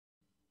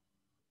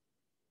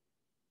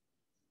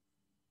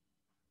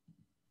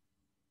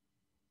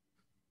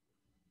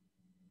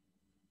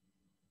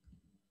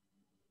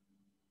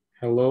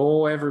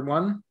Hello,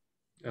 everyone.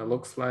 It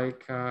looks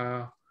like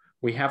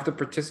we have the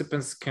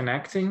participants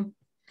connecting,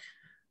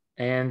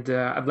 and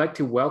I'd like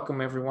to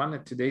welcome everyone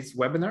at today's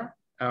webinar.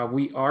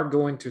 We are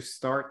going to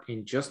start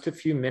in just a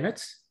few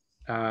minutes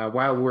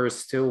while we're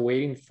still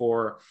waiting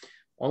for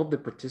all of the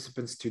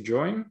participants to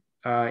join.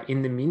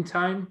 In the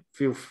meantime,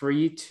 feel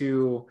free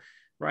to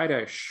write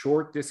a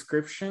short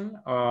description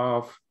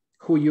of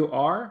who you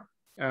are,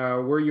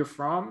 where you're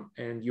from,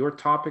 and your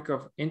topic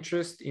of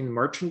interest in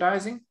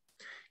merchandising.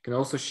 You can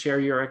also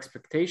share your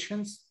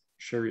expectations,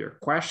 share your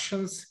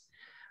questions,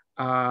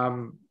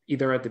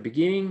 either at the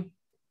beginning,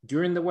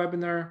 during the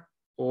webinar,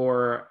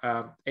 or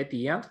at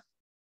the end.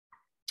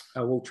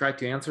 We'll try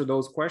to answer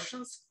those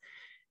questions.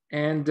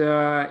 And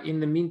in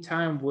the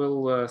meantime,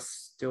 we'll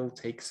still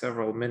take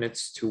several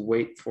minutes to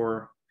wait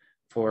for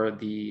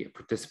the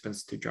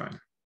participants to join.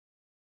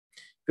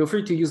 Feel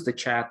free to use the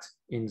chat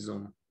in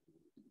Zoom.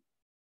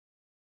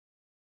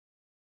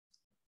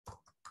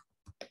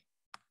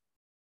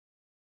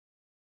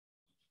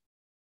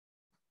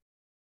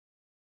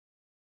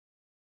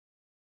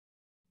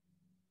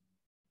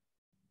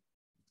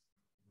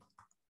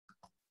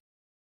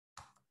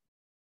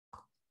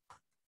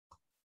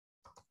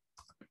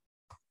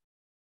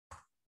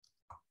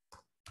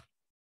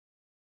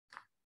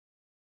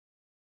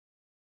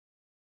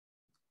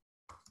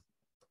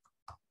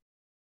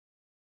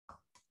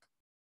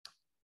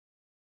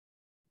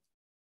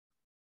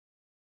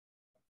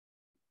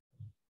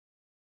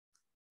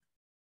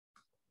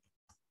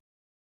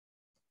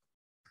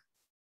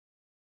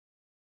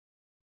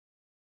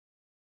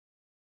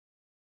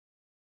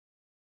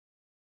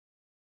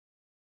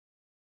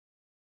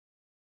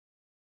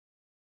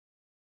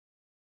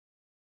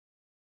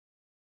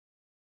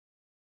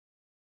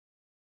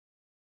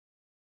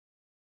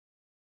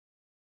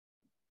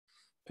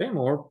 Okay,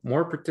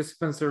 more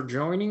participants are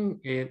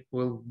joining. It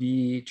will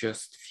be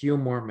just a few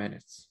more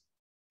minutes.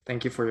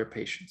 Thank you for your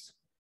patience.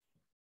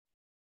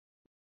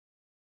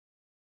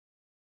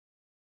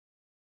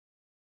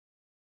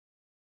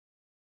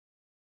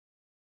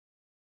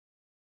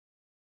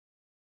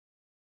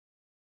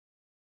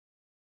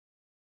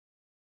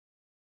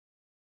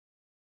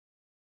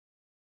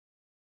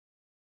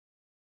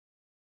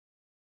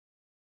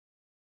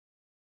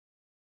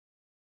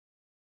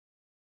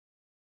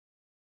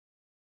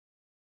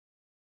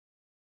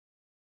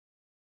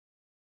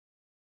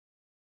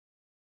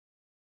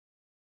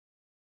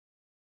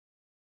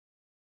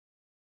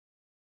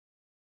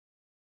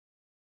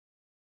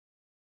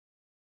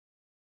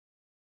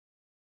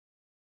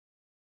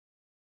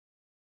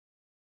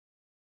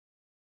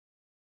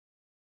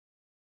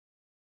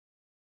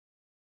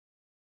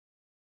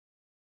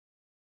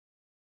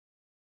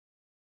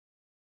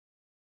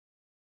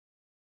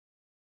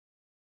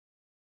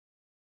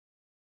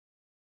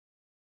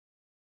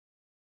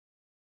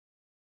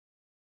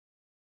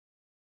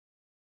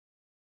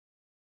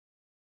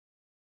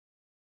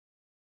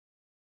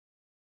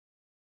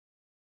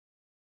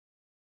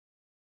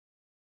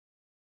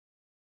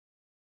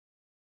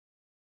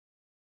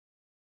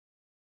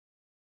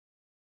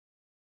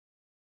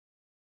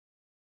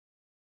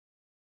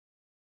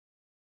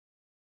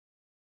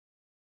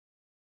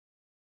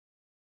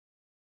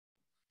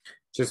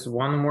 Just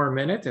one more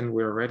minute and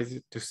we're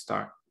ready to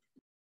start.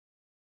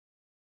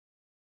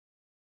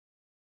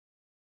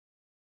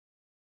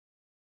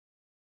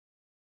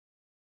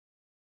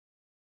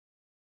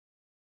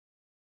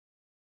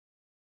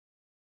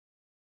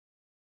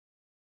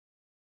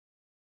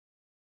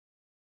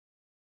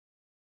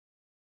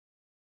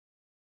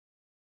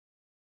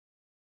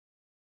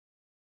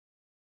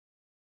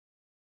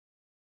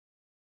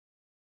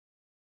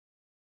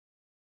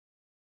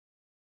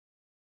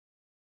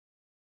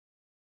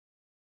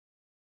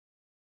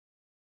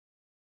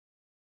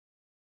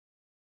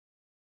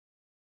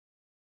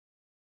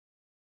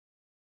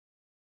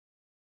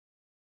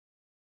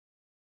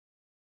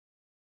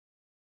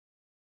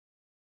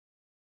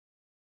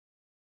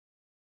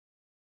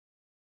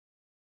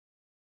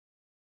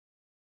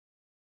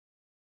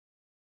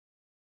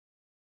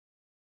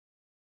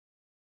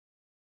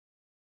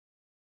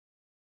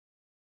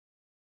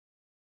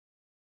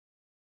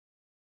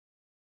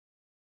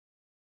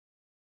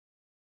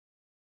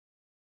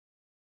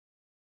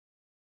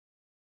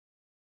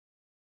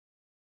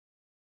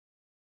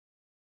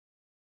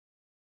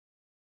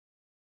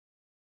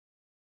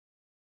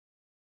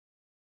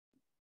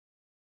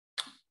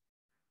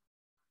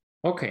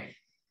 Okay.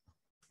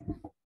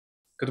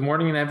 Good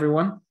morning,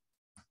 everyone.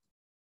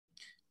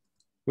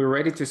 We're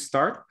ready to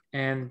start,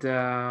 and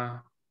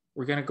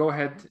we're going to go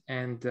ahead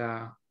and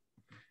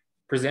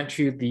present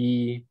you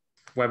the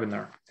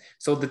webinar.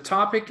 So the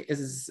topic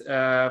is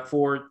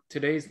for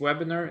today's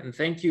webinar, and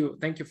thank you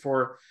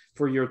for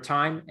your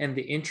time and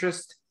the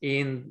interest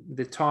in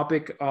the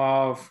topic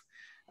of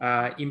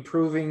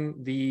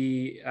improving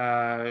the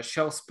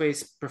shelf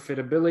space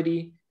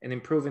profitability and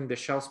improving the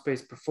shelf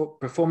space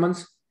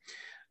performance.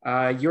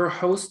 Your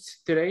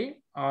hosts today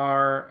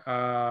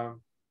are,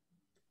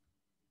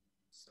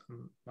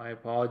 my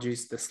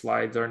apologies, the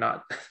slides are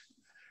not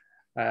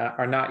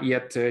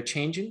yet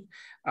changing.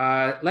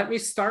 Let me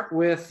start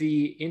with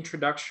the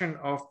introduction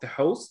of the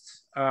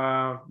host.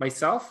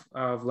 Myself,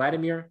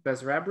 Vladimir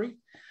Bezrabry.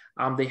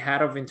 I'm the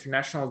head of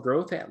international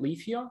growth at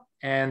LEAFIO,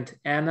 and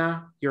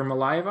Ana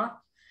Yermolaeva,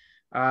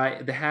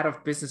 the head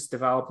of business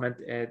development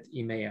at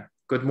EMEA.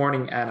 Good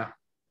morning, Ana.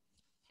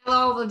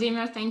 Hello,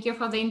 Vladimir. Thank you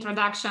for the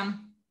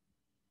introduction.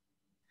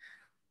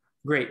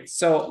 Great.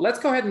 So let's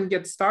go ahead and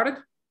get started.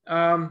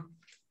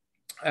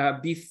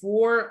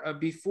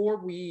 Before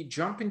we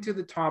jump into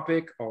the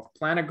topic of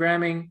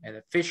planogramming and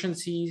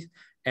efficiencies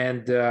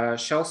and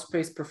shelf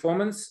space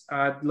performance,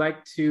 I'd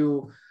like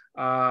to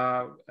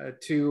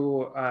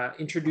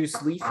introduce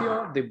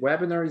LEAFIO. The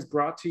webinar is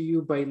brought to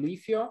you by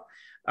LEAFIO,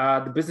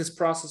 the business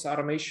process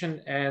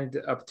automation and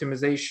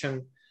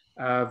optimization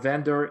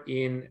vendor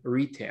in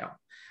retail.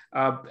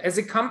 As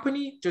a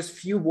company, just a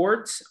few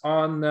words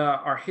on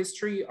our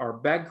history, our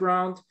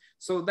background,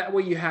 so that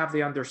way you have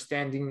the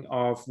understanding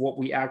of what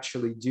we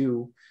actually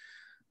do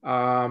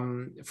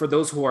for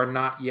those who are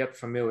not yet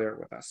familiar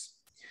with us.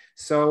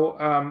 So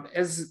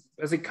as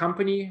a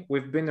company,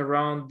 we've been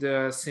around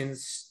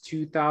since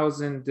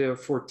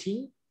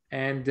 2014,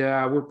 and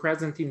we're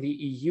present in the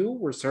EU.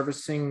 We're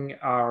servicing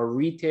our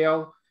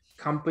retail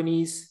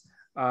companies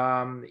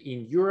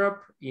in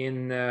Europe,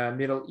 in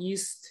Middle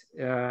East,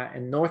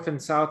 and North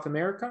and South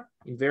America,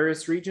 in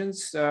various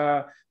regions.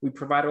 We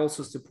provide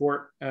also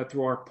support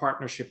through our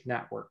partnership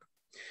network.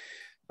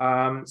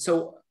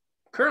 So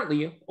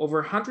currently,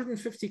 over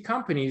 150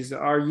 companies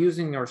are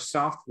using our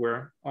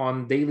software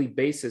on a daily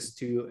basis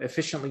to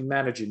efficiently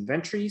manage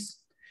inventories,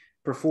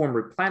 perform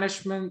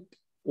replenishment,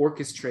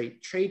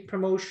 orchestrate trade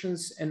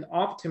promotions, and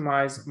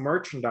optimize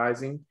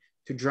merchandising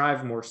to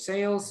drive more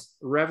sales,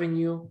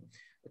 revenue,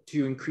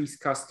 to increase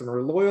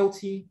customer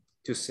loyalty,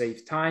 to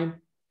save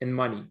time and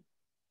money.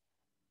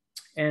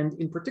 And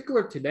in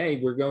particular today,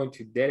 we're going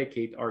to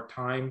dedicate our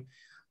time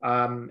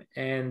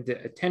and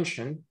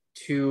attention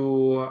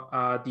to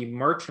the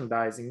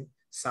merchandising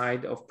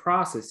side of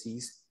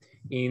processes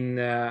in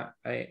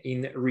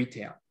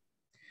retail.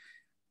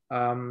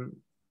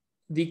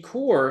 The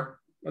core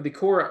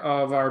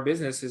of our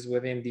business is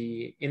within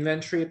the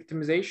inventory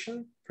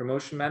optimization,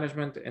 promotion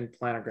management, and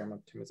planogram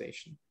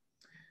optimization.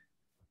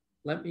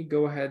 Let me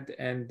go ahead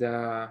and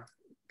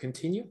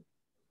continue.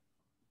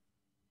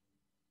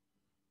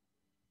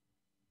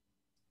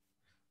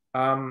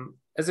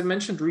 As I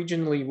mentioned,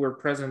 regionally, we're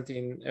present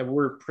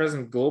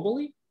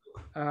globally,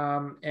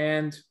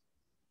 and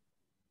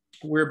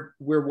we're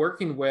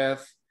working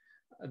with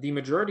the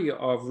majority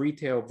of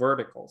retail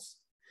verticals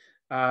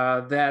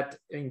that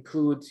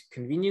include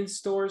convenience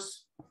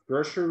stores,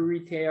 grocery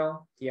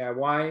retail,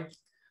 DIY,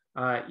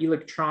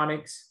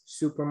 electronics,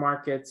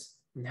 supermarkets,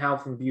 and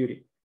health and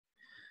beauty.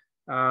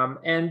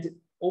 And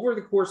over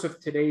the course of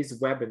today's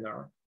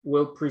webinar,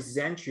 we'll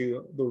present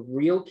you the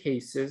real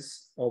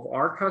cases of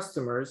our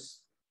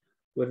customers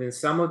within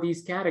some of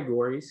these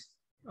categories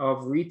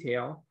of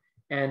retail,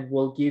 and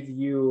we'll give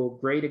you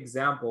great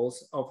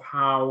examples of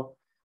how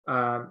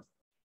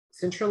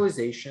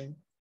centralization,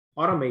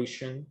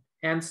 automation,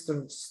 and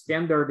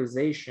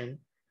standardization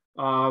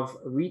of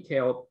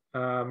retail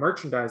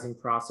merchandising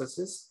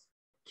processes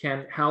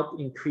can help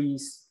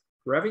increase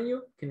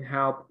revenue, can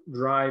help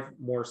drive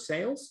more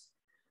sales,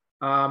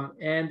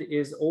 and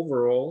is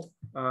overall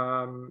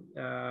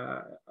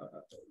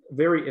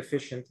very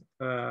efficient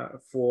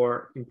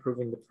for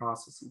improving the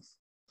processes.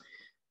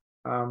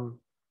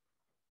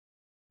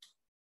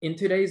 In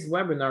today's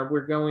webinar,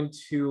 we're going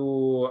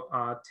to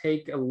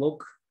take a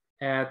look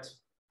at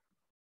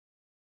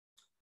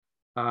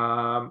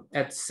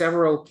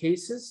several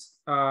cases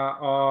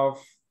of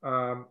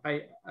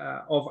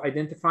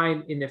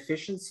identifying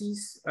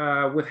inefficiencies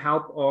with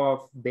help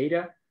of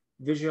data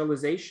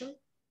visualization.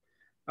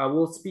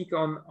 We'll speak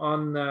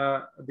on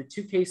the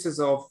two cases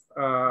of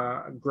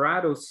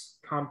Grados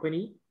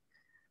company,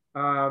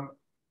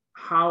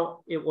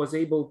 how it was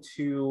able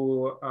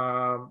to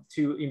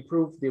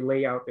improve the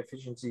layout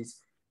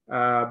efficiencies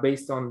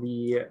based on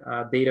the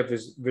data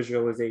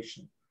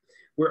visualization.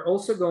 We're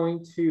also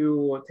going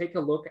to take a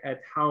look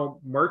at how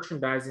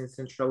merchandising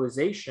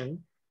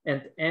centralization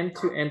and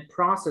end-to-end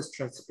process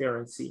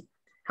transparency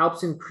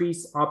helps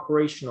increase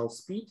operational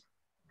speed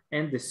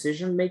and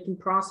decision-making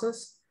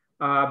process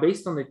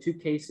based on the two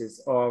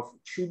cases of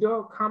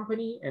Chudo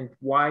company and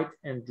White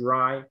and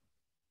Dry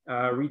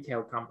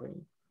retail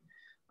company.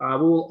 We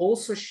will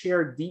also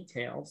share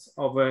details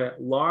of a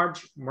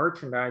large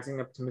merchandising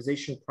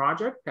optimization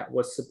project that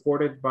was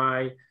supported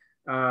by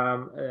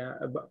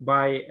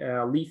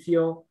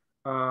LEAFIO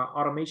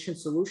automation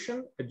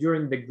solution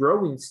during the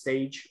growing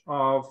stage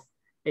of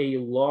a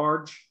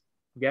large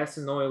gas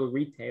and oil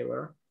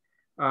retailer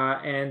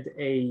and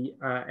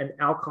an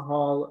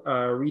alcohol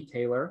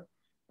retailer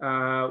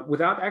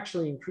without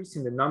actually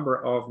increasing the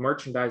number of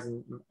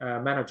merchandising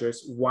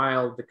managers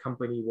while the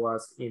company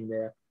was in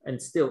the, and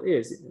still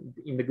is,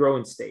 in the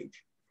growing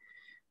stage.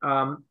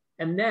 And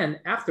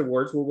then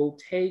afterwards, we will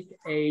take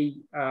a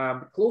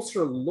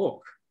closer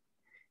look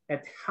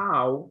at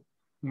how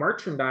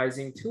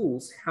merchandising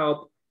tools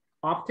help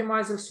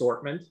optimize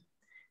assortment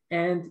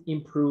and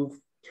improve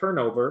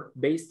turnover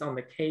based on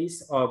the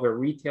case of a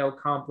retail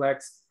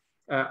complex,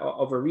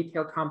 of a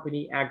retail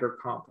company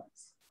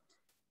agri-complex.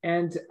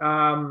 And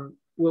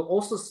we'll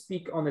also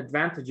speak on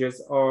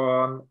advantages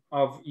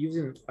of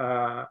using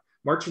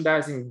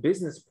merchandising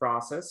business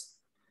process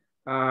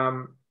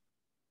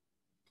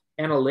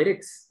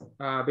analytics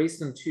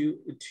based on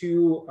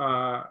two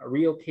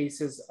real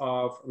cases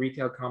of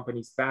retail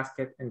companies,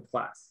 Basket and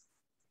Class.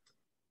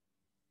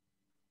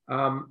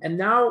 And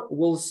now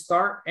we'll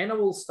start, Anna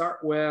will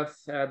start with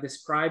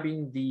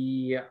describing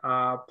the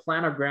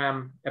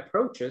planogram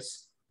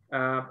approaches.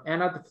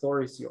 Anna, the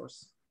floor is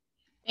yours.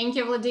 Thank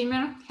you,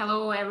 Vladimir.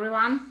 Hello,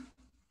 everyone.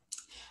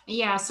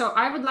 Yeah, so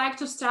I would like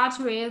to start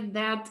with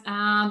that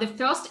the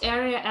first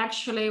area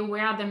actually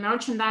where the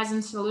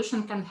merchandising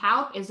solution can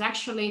help is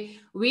actually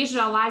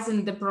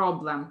visualizing the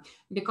problem,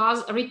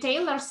 because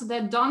retailers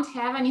that don't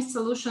have any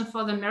solution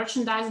for the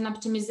merchandising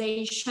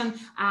optimization,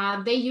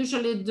 they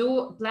usually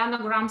do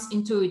planograms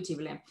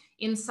intuitively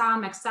in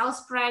some Excel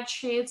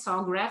spreadsheets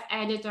or graph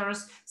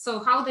editors.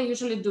 So how they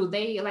usually do,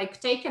 they like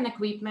take an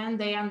equipment,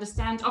 they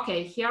understand,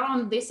 okay, here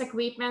on this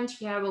equipment,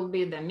 here will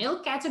be the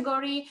milk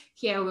category,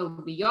 here will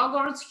be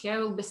yogurts, here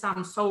will be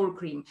some sour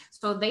cream.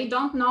 So they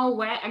don't know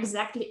where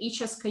exactly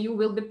each SKU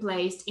will be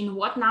placed, in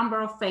what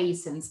number of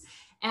facings.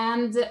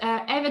 And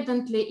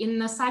evidently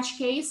in such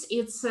case,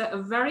 it's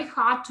very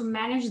hard to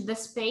manage the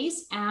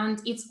space,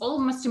 and it's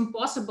almost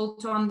impossible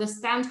to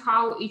understand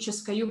how each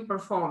SKU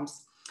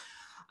performs.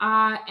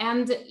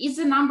 And is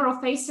the number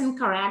of facing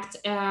correct?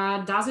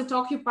 Does it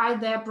occupy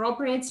the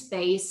appropriate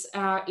space?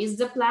 Is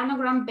the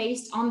planogram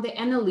based on the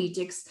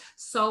analytics?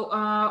 So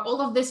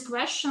all of these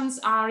questions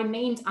are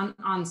remained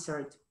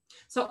unanswered.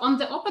 So on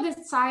the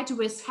opposite side,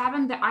 with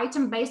having the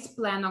item-based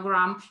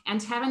planogram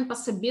and having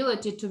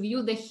possibility to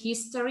view the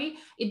history,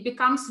 it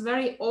becomes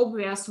very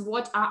obvious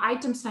what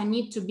items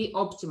need to be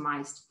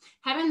optimized.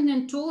 Having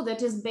a tool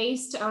that is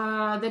based,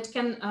 that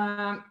can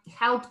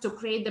help to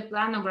create the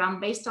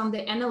planogram based on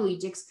the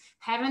analytics,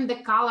 having the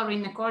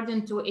coloring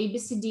according to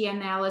ABCD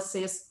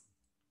analysis,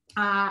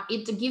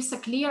 it gives a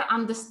clear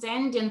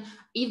understanding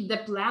if the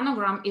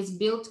planogram is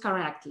built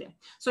correctly.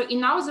 So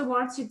in other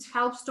words, it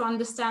helps to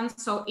understand,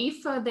 so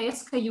if the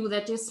SKU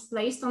that is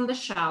placed on the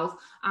shelf,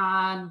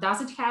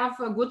 does it have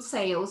good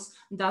sales?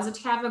 Does it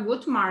have a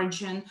good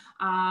margin?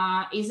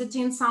 Is it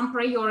in some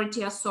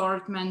priority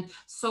assortment?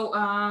 So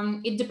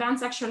it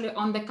depends actually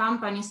on the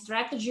company's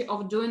strategy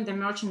of doing the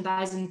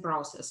merchandising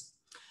process.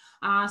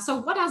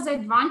 So what are the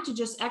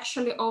advantages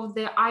actually of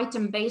the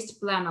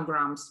item-based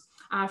planograms?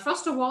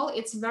 First of all,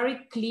 it's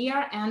very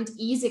clear and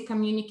easy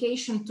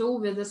communication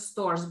tool with the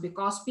stores,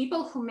 because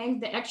people who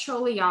make the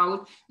actual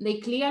layout, they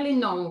clearly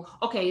know,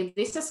 okay,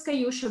 this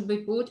SKU should be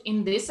put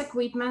in this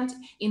equipment,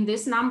 in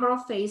this number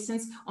of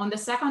facings, on the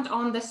second,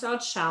 on the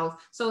third shelf.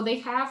 So they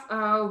have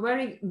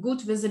very good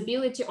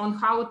visibility on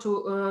how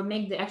to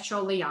make the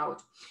actual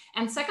layout.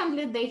 And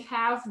secondly, they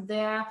have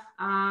the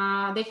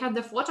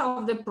photo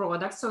of the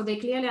product, so they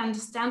clearly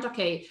understand,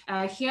 okay,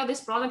 here this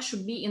product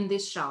should be in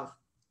this shelf.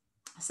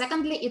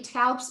 Secondly, it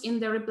helps in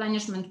the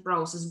replenishment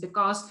process,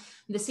 because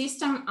the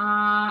system,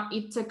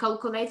 it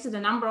calculates the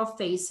number of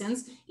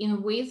facings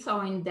in width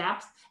or in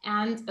depth,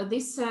 and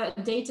this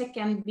data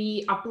can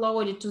be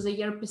uploaded to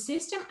the ERP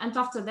system, and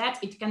after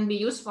that it can be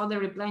used for the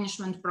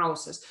replenishment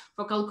process,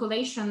 for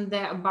calculation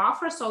the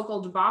buffer,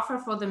 so-called buffer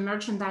for the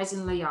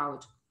merchandising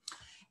layout.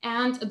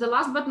 And the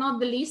last but not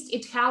the least,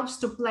 it helps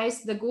to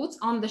place the goods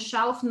on the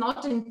shelf,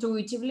 not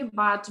intuitively,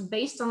 but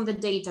based on the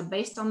data,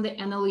 based on the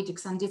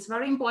analytics. And it's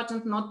very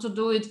important not to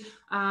do it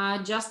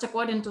just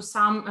according to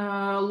some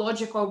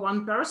logic of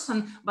one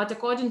person, but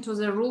according to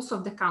the rules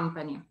of the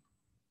company.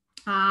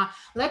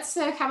 Let's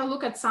have a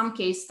look at some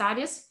case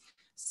studies.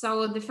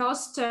 So the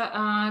first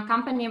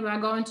company we're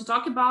going to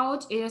talk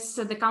about is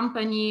the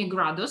company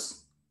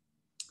Gradus.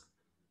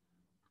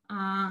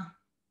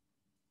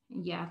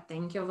 Yeah,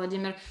 thank you,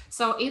 Vladimir.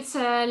 So it's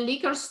a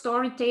liquor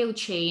store retail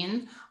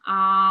chain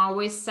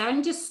with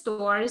 70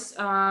 stores,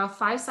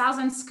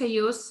 5,000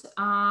 SKUs.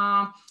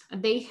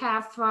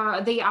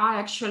 They are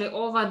actually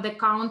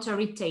over-the-counter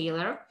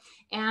retailer,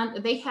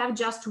 and they have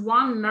just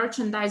one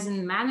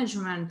merchandising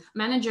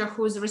manager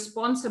who is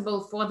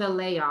responsible for the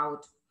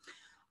layout.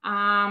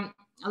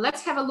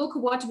 Let's have a look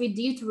what we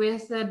did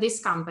with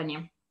this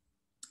company.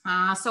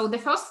 So the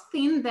first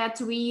thing that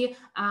we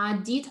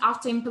did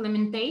after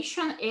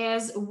implementation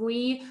is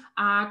we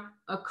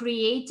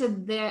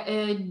created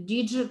the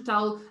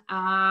digital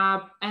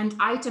and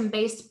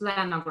item-based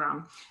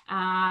planogram.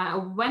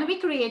 When we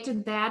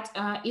created that,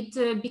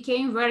 it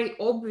became very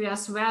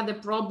obvious where the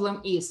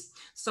problem is.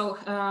 So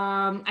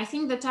I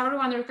think that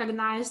everyone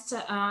recognized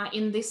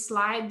in this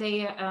slide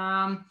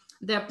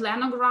the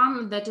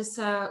planogram that is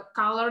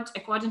colored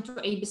according to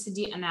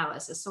ABCD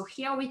analysis. So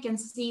here we can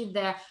see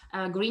the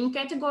green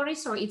category.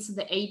 So it's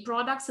the A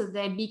products,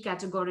 the B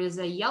category is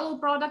the yellow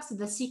products,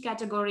 the C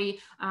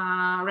category,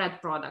 red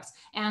products.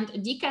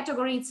 And D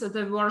category, it's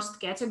the worst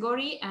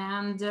category,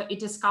 and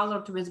it is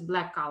colored with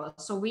black color.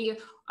 So we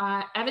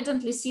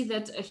evidently see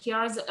that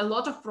here is a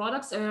lot of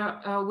products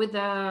with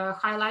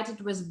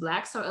highlighted with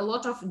black, so a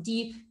lot of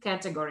D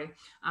category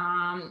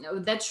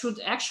that should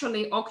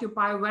actually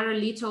occupy very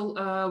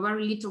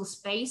little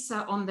space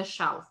on the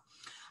shelf.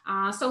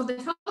 So the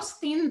first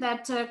thing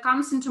that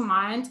comes into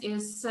mind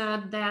is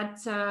that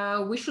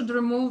we should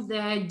remove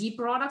the D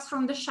products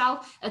from the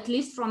shelf, at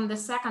least from the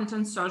second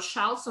and third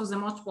shelves, so the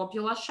most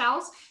popular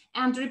shelves,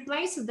 and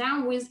replace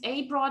them with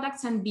A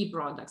products and B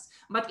products.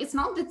 But it's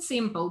not that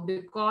simple,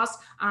 because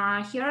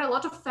here are a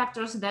lot of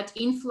factors that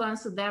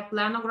influence the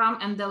planogram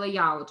and the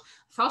layout.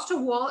 First of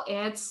all,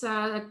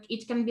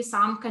 it can be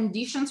some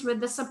conditions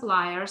with the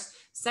suppliers.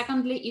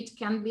 Secondly, it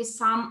can be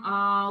some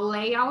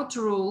layout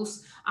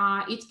rules.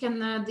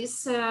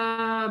 This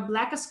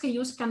black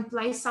SKUs can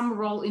play some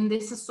role in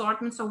this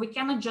assortment, so we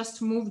cannot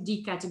just move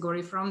D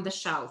category from the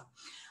shelf.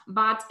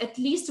 But at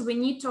least we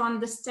need to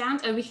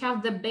understand, we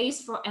have the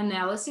base for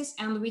analysis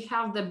and we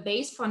have the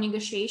base for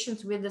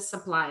negotiations with the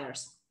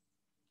suppliers.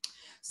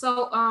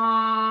 So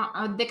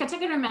the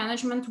category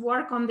management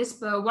worked on this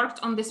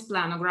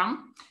planogram,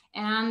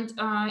 and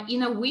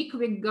in a week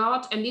we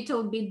got a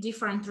little bit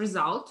different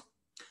result.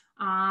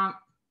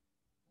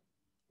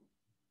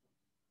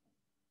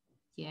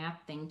 Yeah,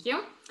 thank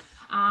you.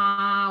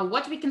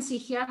 What we can see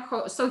here,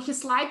 so he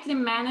slightly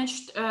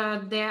managed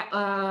the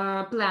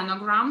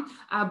planogram,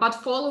 but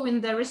following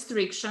the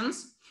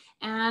restrictions.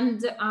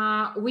 And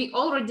we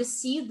already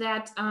see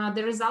that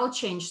the result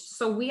changed.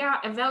 So we are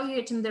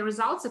evaluating the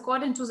results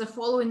according to the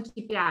following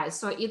KPIs.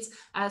 So it's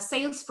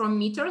sales from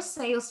meter,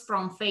 sales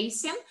from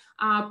facing,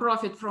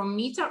 profit from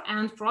meter,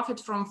 and profit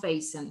from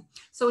facing.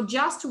 So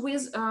just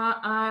with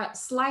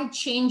slight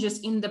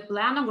changes in the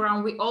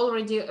planogram, we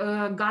already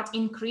got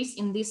increase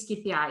in these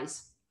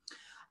KPIs.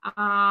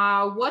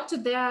 What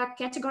the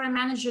category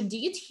manager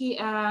did, he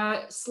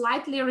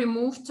slightly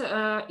removed,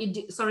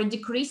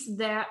 decreased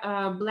the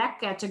black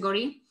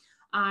category.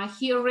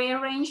 He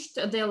rearranged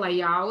the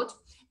layout,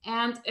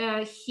 and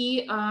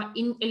he a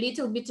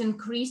little bit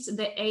increased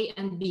the A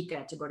and B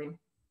category.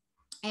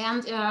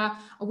 And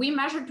we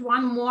measured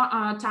one more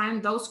time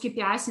those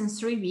KPIs in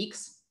 3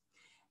 weeks,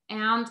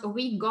 and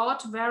we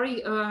got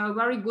very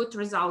good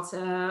results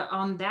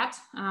on that.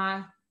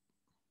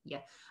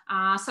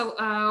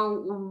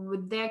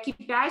 The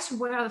KPIs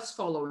were as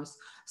follows.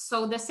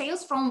 So the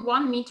sales from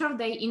 1 meter,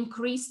 they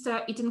increased,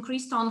 it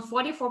increased on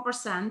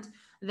 44%.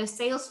 The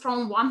sales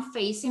from 1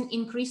 facing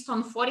increased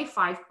on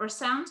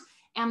 45%.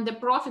 And the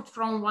profit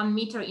from 1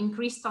 meter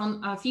increased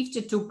on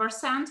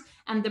 52%,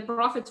 and the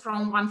profit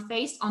from 1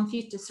 face on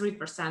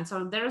 53%.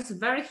 So there's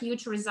very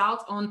huge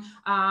result on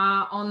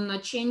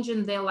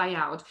changing the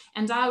layout.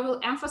 And I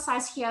will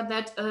emphasize here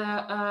that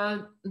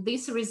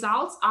these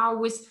results are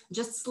with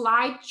just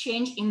slight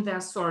change in the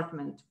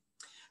assortment.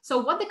 So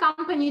what the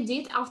company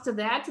did after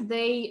that,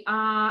 they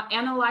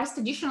analyzed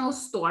additional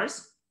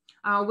stores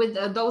with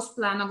those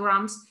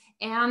planograms,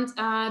 and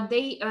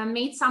they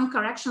made some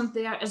corrections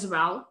there as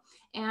well.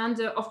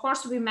 And of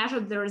course, we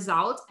measured the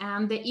result,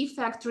 and the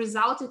effect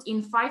resulted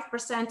in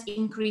 5%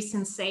 increase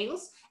in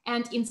sales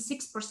and in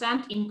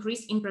 6%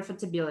 increase in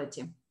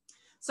profitability.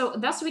 So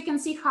thus we can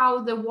see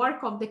how the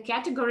work of the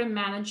category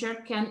manager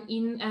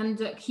and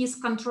his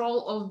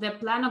control of the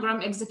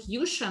planogram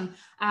execution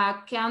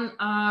can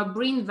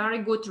bring very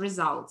good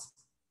results.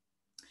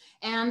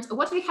 And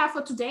what we have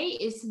for today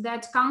is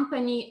that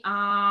company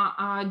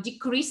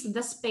decreased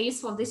the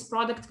space for this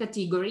product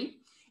category,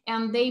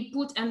 and they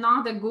put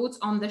another goods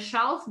on the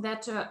shelf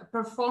that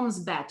performs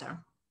better.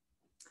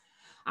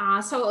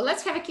 So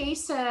let's have a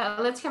case.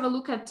 Let's have a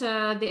look at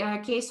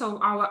the case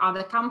of our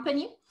other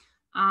company.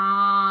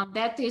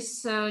 That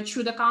is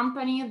Chuda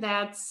company.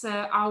 That's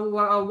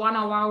one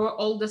of our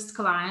oldest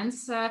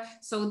clients.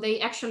 So they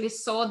actually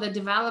saw the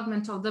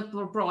development of the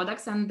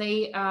products, and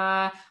they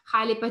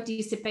highly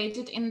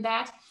participated in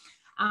that.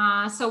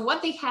 So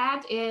what they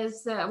had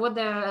is what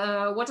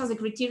are the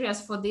criteria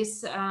for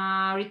this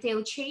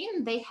retail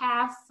chain? They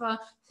have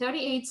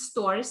 38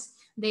 stores.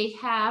 They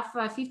have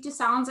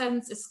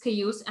 50,000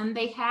 SKUs, and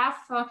they have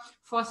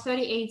for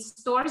 38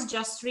 stores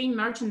just 3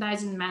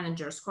 merchandising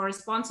managers who are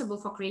responsible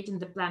for creating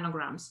the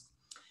planograms.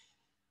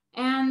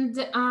 And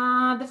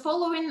the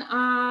following,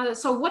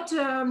 so what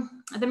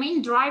the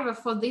main driver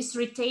for this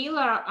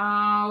retailer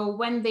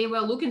when they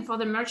were looking for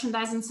the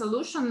merchandising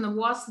solution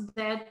was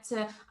that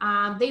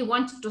they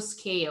wanted to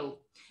scale.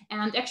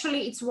 And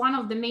actually, it's one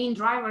of the main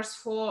drivers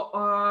for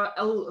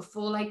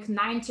like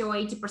 90 or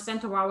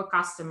 80% of our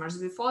customers.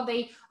 Before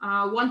they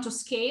want to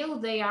scale,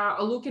 they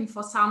are looking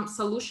for some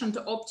solution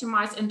to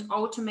optimize and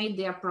automate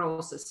their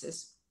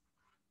processes.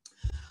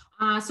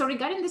 So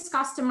regarding this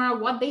customer,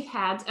 what they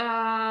had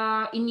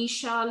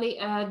initially,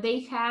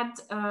 they had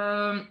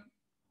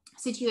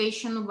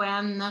situation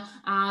when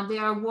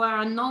there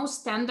were no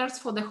standards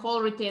for the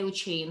whole retail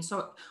chain.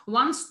 So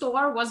one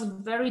store was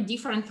very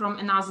different from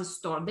another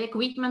store. The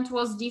equipment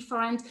was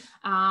different,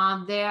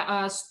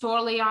 the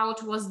store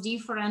layout was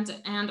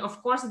different, and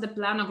of course the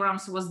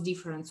planograms was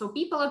different. So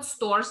people at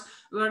stores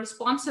were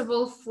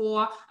responsible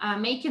for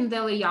making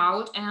the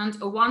layout, and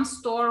one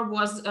store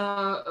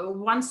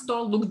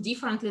looked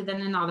differently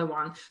than another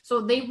one.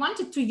 So they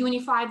wanted to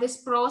unify this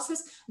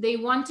process. They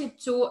wanted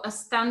to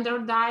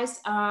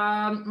standardize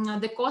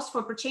the cost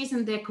for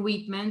purchasing the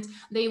equipment.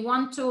 They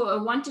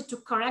wanted to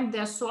correct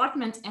the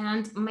assortment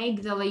and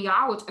make the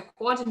layout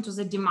according to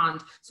the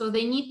demand. So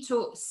they need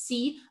to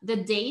see the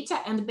data,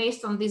 and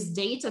based on this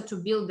data to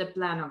build the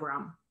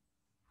planogram.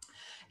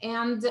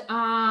 And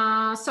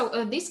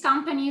this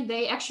company,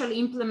 they actually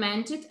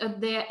implemented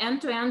the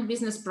end-to-end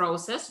business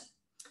process.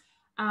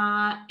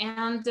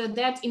 And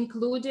that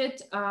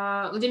included,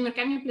 Vladimir,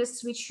 can you please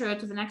switch to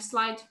the next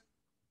slide?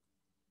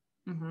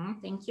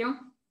 Thank you.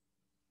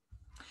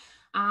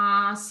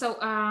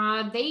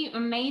 They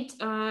made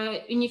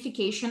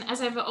unification,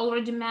 as I've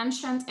already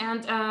mentioned,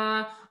 and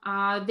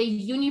they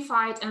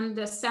unified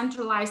and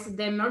centralized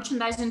the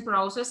merchandising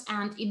process,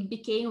 and it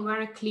became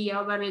very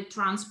clear, very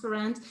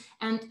transparent,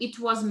 and it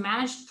was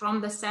managed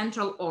from the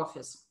central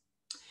office.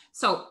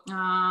 So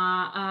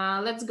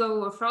let's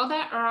go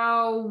further.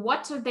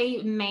 What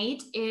they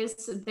made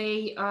is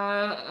they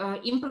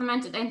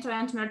implemented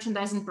end-to-end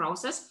merchandising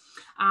process.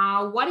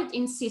 What it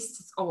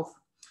insists of.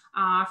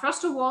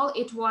 First of all,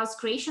 it was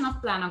creation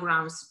of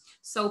planograms.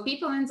 So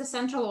people in the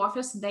central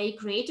office, they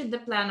created the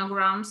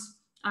planograms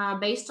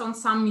based on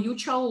some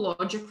mutual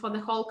logic for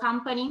the whole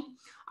company.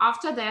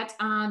 After that,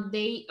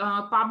 they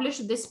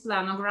published these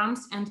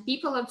planograms, and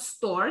people at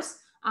stores,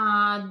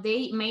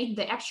 they made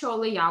the actual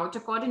layout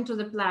according to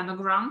the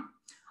planogram.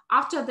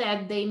 After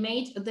that, they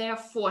made their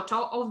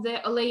photo of the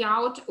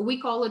layout.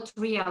 We call it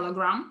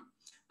realogram.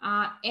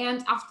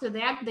 And after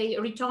that, they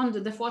returned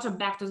the photo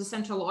back to the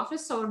central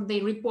office. So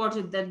they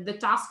reported that the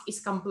task is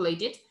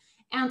completed.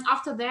 And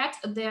after that,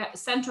 the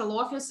central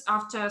office,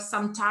 after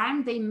some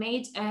time, they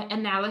made an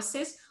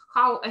analysis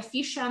how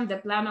efficient the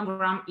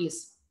planogram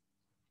is.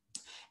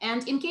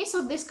 And in case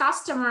of this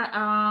customer,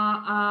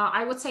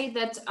 I would say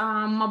that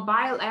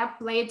mobile app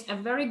played a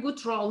very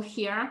good role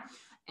here.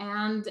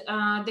 And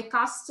the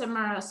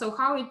customer, so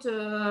how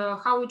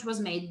it was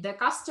made, the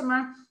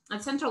customer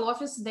at central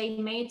office, they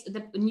made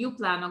the new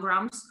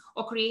planograms,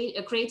 or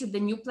created the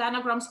new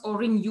planograms, or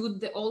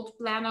renewed the old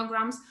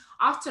planograms.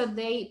 After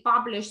they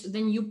published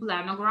the new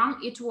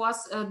planogram, it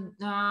was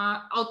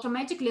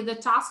automatically the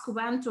task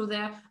went to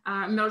the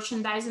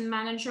merchandising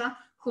manager,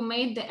 who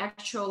made the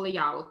actual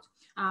layout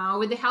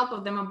with the help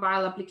of the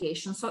mobile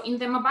application. So in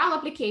the mobile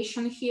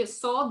application, he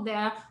saw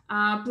the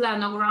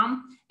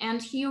planogram,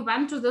 and he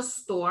went to the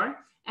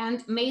store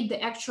and made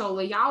the actual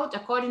layout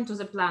according to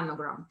the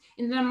planogram.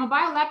 In the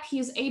mobile app, he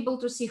is able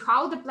to see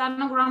how the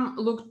planogram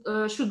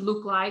should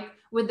look like,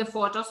 with the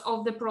photos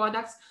of the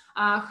products,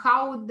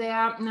 how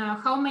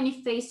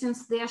many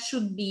facings there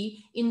should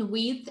be in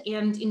width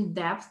and in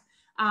depth,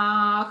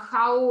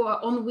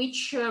 on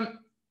which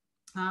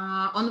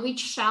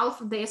shelf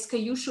the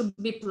SKU should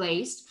be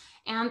placed.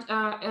 And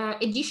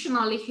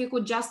additionally, he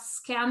could just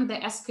scan the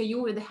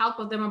SKU with the help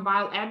of the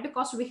mobile app,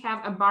 because we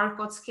have a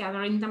barcode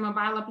scanner in the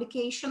mobile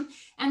application,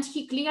 and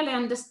he clearly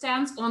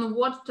understands on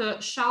what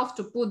shelf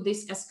to put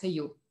this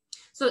SKU.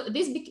 So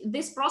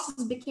this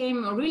process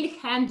became really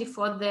handy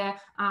for the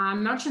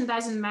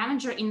merchandising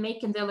manager in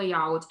making the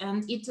layout,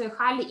 and it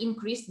highly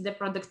increased the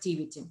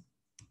productivity.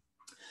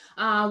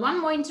 One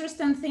more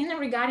interesting thing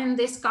regarding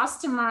this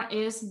customer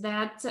is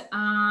that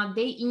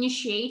they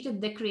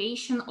initiated the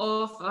creation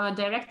of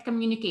direct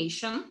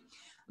communication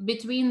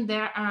between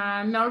the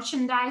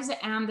merchandiser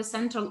and the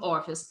central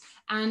office.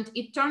 And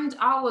it turned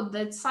out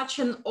that such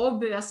an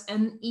obvious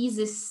and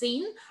easy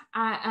thing,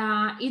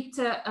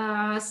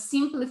 it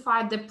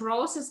simplified the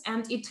process,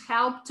 and it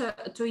helped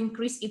to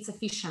increase its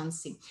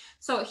efficiency.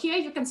 So here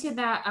you can see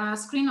the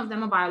screen of the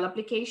mobile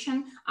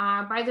application.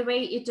 By the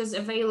way, it is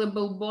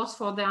available both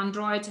for the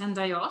Android and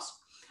iOS.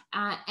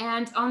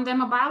 And on the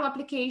mobile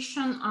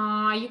application,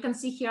 you can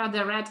see here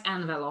the red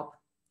envelope.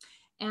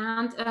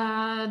 And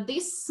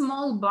this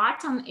small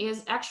button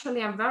is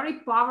actually a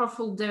very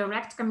powerful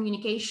direct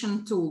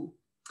communication tool.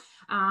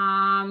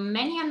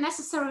 Many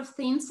unnecessary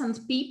things and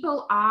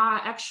people are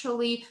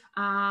actually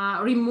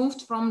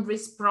removed from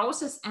this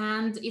process,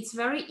 and it's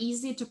very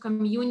easy to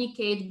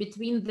communicate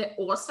between the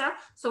author,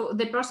 so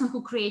the person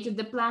who created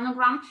the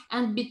planogram,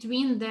 and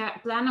between the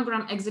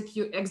planogram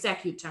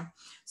executor.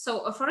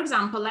 So for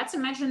example, let's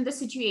imagine the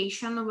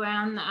situation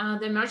when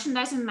the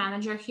merchandising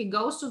manager, he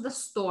goes to the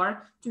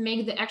store to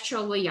make the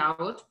actual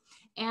layout.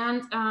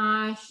 And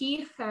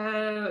he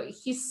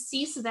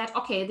sees that,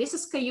 okay, this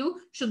SKU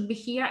should be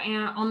here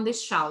on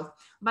this shelf,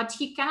 but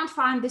he cannot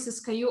find this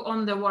SKU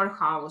on the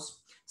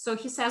warehouse. So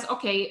he says,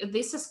 okay,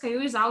 this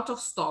SKU is out of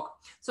stock.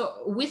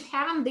 So with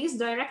having this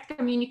direct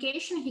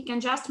communication, he can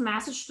just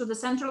message to the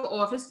central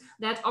office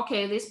that,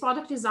 okay, this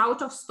product is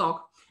out of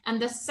stock. And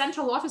the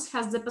central office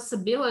has the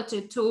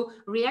possibility to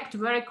react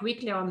very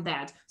quickly on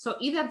that. So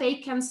either they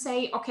can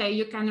say, okay,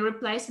 you can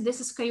replace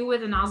this SKU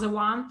with another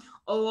one,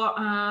 or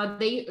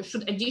they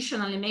should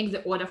additionally make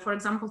the order, for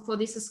example, for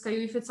this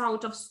SKU if it's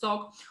out of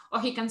stock, or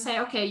he can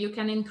say, okay, you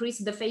can increase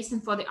the facing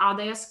for the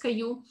other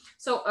SKU.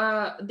 So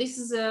this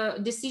is a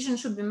decision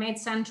should be made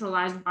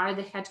centralized by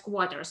the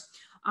headquarters.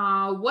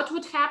 What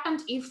would happen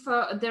if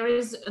there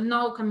is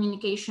no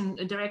communication,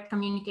 direct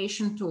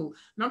communication tool?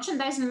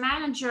 Merchandising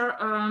manager,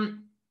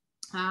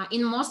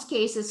 in most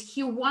cases,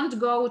 he won't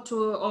go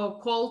to or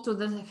call to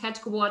the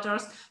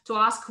headquarters to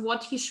ask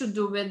what he should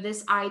do with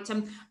this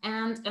item,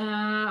 and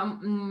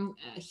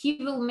he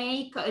will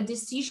make a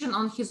decision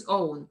on his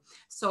own.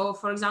 So,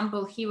 for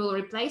example, he will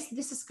replace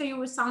this SKU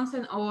with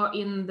something, or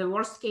in the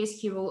worst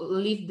case, he will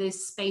leave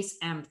this space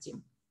empty.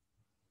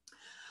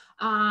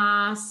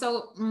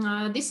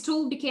 This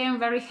tool became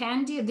very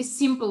handy. This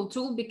simple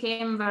tool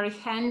became very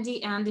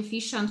handy and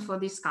efficient for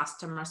this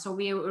customer. So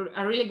we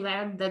are really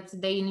glad that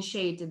they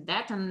initiated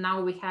that, and now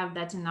we have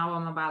that in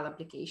our mobile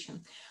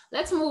application.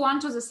 Let's move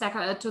on to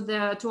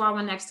the to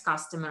our next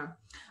customer.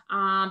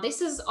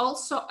 This is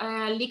also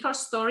a liquor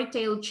store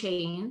retail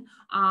chain,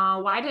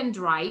 wide and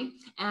dry,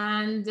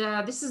 and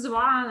this is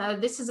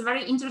a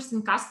very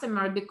interesting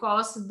customer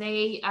because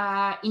they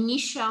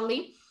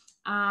initially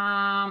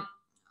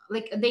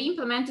they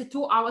implemented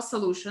 2 our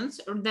solutions,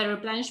 the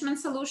replenishment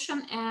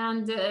solution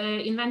and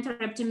inventory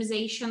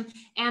optimization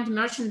and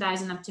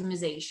merchandising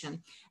optimization.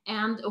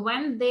 And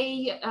when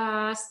they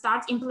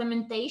start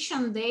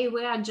implementation, they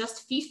were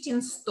just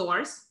 15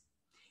 stores.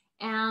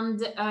 And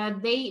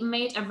they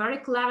made a very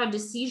clever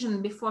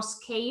decision before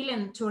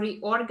scaling to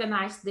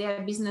reorganize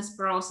their business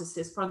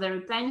processes for the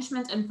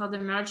replenishment and for the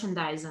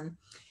merchandising.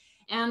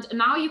 And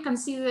now you can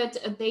see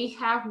that they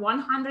have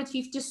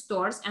 150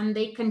 stores and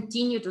they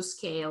continue to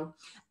scale.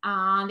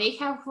 They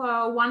have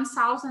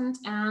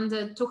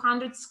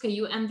 1,200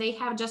 SKU, and they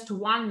have just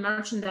one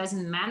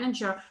merchandising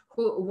manager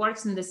who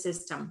works in the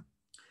system,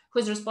 who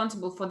is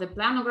responsible for the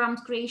planogram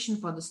creation,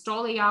 for the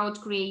store layout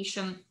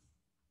creation.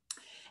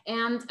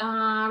 And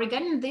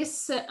regarding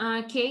this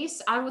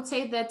case, I would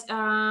say that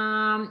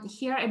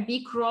here a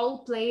big role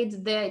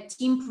played the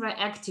team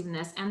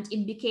proactiveness, and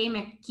it became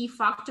a key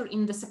factor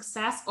in the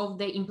success of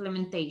the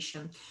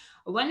implementation.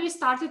 When we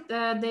started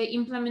the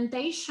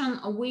implementation,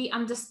 we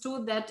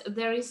understood that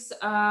there is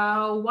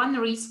one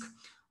risk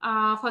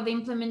for the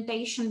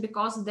implementation,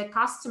 because the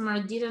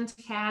customer didn't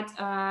have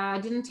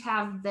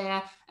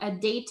the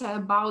data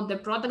about the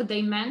product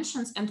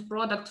dimensions and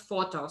product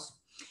photos.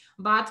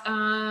 But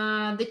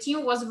the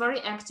team was very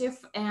active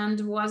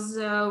and was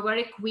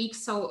very quick.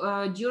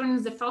 So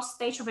during the first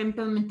stage of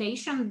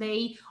implementation,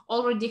 they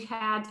already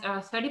had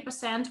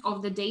 30%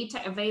 of the data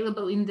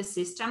available in the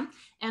system,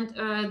 and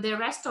the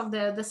rest of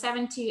the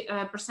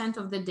 70%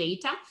 of the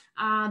data,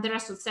 the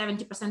rest of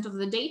 70% of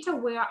the data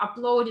were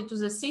uploaded to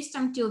the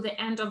system till the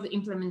end of the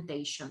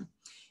implementation.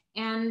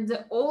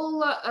 And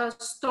all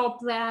store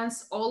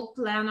plans, all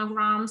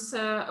planograms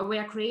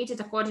were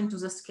created according to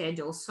the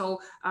schedule. So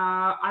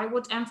I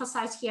would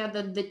emphasize here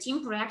that the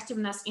team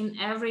proactiveness in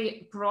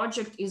every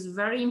project is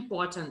very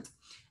important,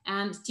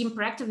 and team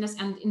proactiveness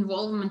and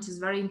involvement is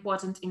very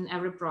important in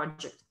every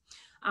project.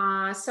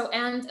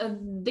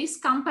 This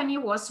company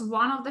was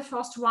one of the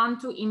first one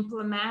to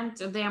implement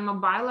their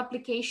mobile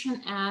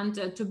application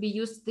and to be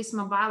used this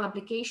mobile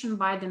application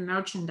by the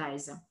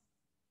merchandiser.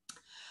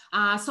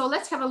 So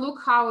let's have a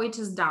look how it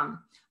is done.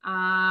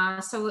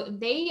 So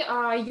they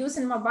are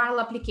using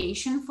mobile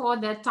application for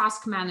the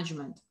task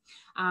management.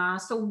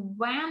 So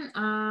when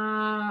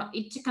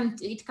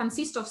it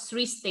consists of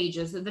 3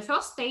 stages. The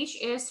first stage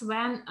is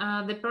when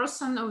the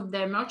person of the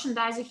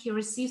merchandiser, he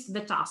receives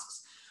the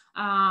tasks.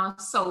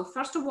 So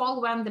first of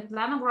all, when the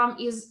planogram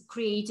is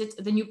created,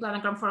 the new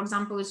planogram, for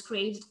example, is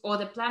created, or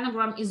the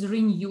planogram is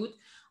renewed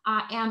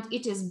and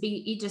it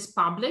is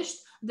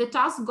published, the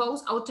task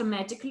goes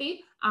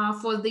automatically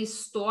for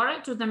this store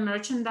to the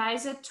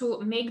merchandiser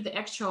to make the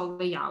actual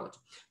layout.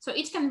 So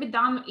it can be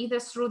done either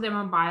through the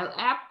mobile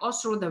app or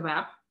through the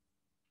web.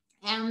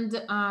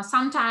 And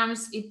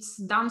sometimes it's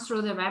done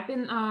through the web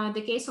in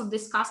the case of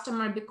this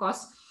customer,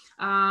 because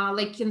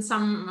like in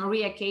some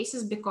rare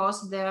cases,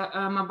 because the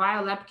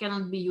mobile app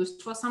cannot be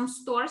used for some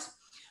stores.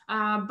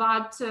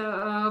 But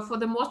for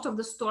the most of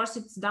the stores,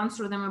 it's done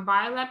through the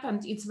mobile app,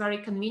 and it's very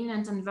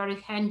convenient and very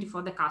handy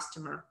for the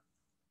customer.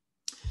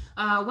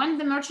 When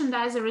the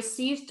merchandiser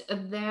received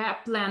the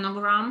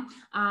planogram,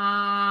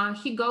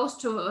 he goes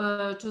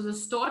to the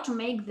store to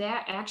make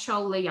their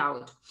actual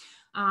layout.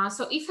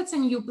 So if it's a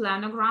new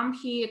planogram,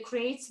 he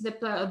creates the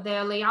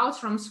layout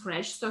from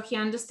scratch. So he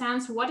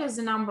understands what is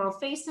the number of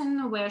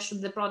facing, where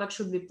the product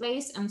should be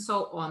placed, and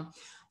so on.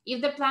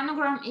 If the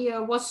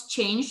planogram was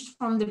changed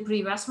from the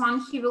previous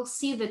one, he will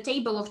see the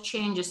table of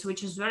changes,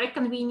 which is very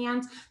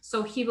convenient.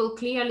 So he will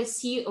clearly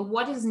see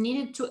what is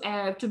needed to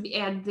be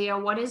added there,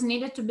 what is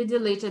needed to be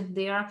deleted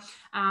there,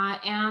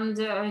 and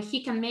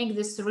he can make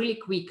this really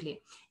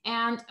quickly.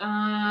 And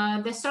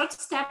the third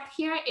step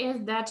here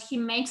is that he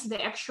makes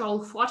the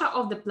actual photo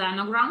of the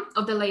planogram,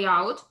 of the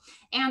layout,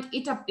 and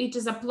it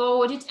is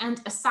uploaded and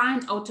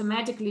assigned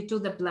automatically to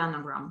the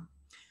planogram.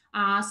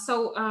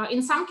 So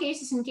in some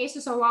cases, in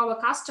cases of our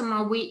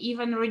customer, we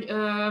even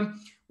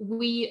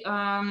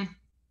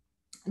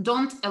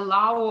don't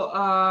allow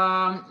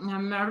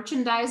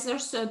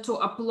merchandisers to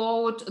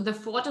upload the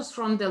photos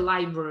from the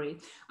library.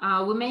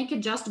 We make it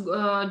just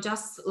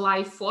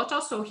live photo,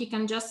 so he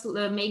can just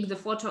make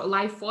the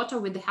live photo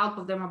with the help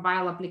of the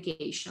mobile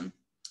application.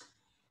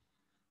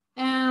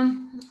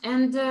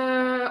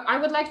 I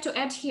would like to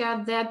add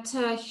here that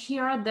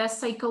here the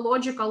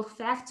psychological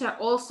factor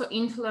also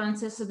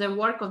influences the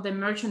work of the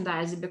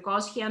merchandiser,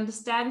 because he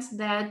understands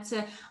that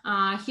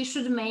he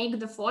should make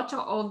the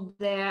photo of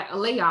the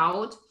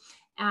layout.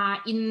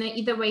 In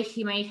either way,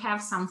 he may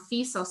have some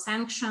fees or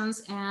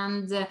sanctions,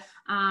 and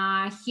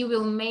he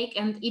will make,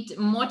 and it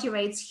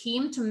motivates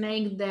him to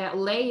make the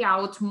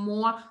layout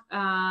more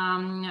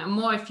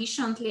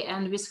efficiently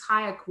and with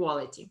higher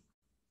quality.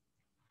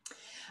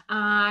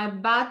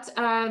 But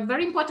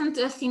very important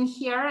thing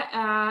here,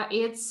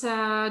 it's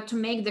to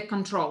make the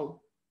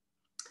control.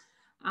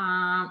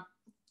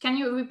 Can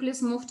you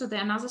please move to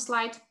the another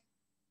slide?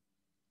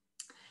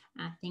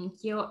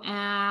 Thank you.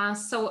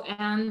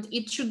 And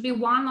it should be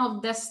one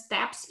of the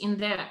steps in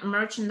the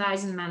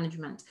merchandising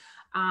management.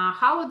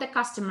 How the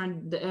customer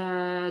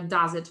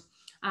does it.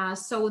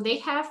 So they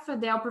have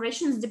the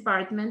operations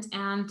department,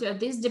 and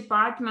this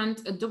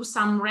department do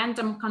some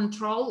random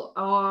control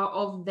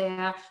of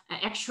the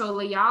actual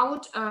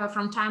layout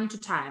from time to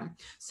time.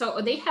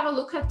 So they have a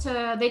look at,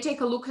 they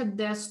take a look at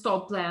the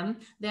store plan,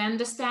 they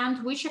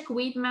understand which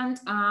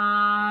equipment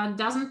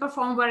doesn't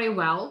perform very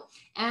well,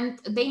 and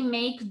they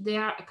make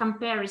their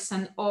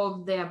comparison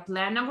of the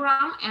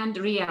planogram and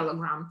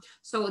realogram.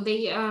 So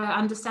they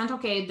understand,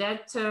 okay,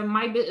 that there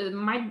might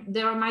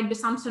be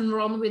something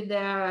wrong with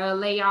the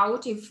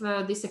layout if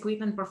this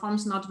equipment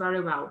performs not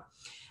very well.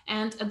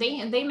 And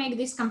they make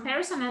this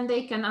comparison, and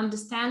they can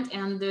understand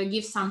and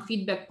give some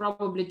feedback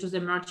probably to the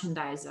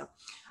merchandiser.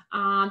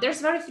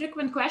 There's very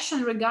frequent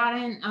question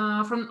regarding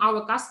from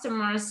our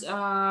customers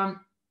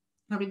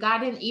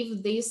regarding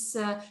if this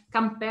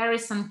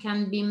comparison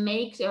can be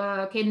made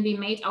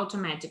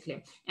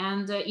automatically,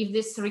 and if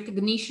this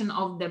recognition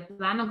of the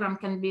planogram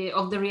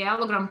of the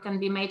realogram can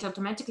be made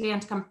automatically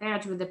and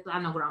compared with the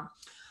planogram.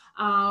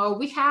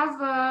 We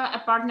have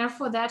a partner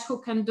for that who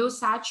can do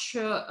such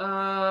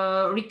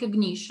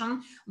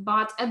recognition,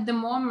 but at the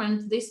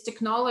moment this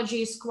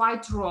technology is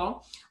quite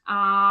raw.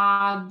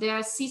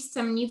 The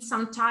system needs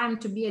some time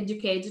to be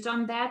educated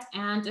on that,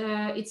 and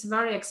it's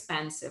very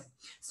expensive.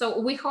 So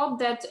we hope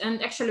that,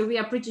 and actually we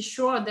are pretty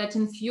sure that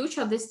in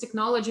future this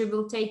technology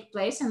will take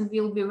place and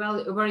will be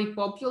very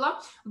popular,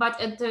 but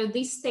at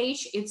this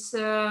stage it's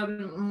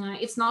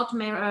not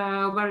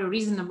very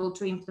reasonable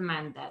to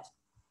implement that.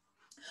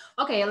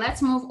 Okay,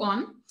 let's move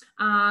on.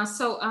 The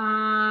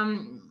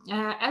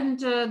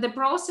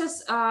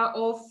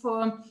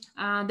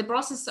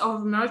process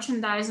of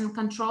merchandising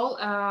control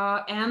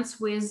ends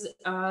with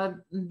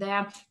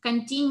the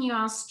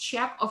continuous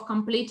check of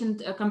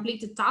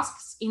completed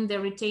tasks in the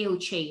retail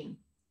chain.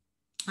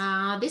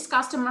 These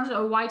customers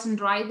are white and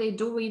dry. They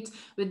do it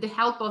with the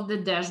help of the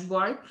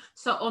dashboard.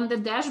 So on the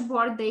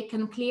dashboard, they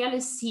can clearly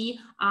see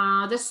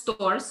the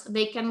stores.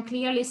 They can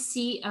clearly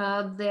see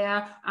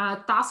the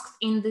tasks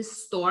in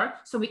this store.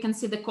 So we can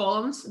see the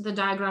columns, the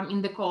diagram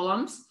in the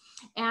columns.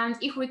 And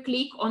if we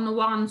click on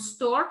one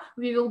store,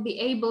 we will be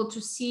able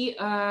to see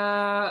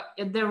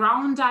the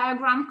round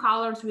diagram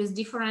colored with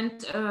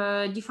different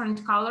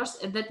colors.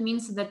 That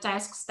means the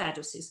task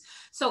statuses.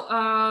 So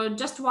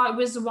just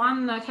with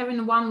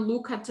having one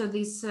look at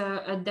this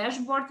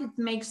dashboard,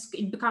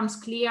 it becomes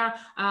clear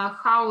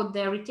how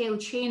the retail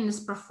chain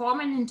is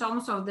performing in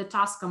terms of the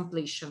task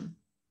completion.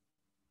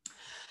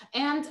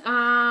 And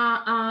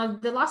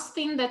the last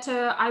thing that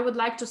I would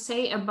like to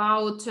say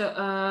about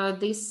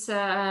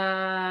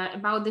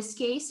this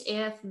case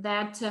is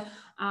that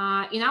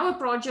in our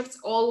projects,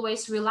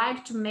 always we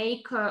like to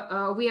make,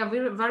 we are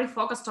very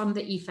focused on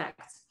the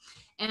effects.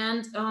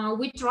 And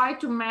we try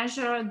to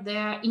measure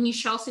the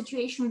initial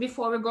situation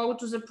before we go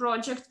to the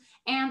project,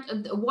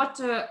 and what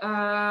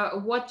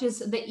is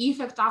the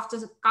effect after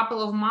a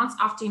couple of months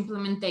after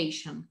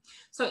implementation.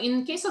 So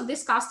in case of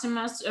this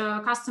customer,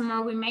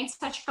 we made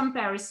such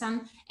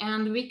comparison,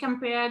 and we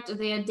compared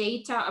their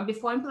data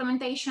before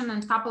implementation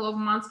and a couple of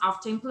months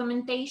after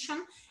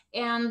implementation.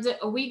 And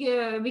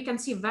we can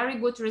see very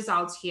good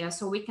results here.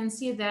 So we can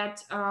see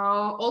that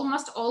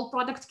almost all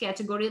product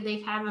category, they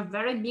have a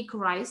very big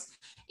rise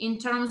in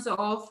terms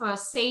of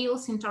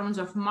sales, in terms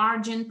of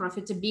margin,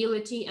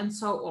 profitability, and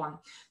so on.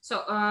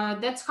 So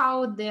that's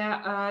how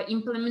the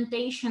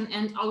implementation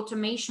and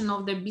automation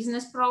of the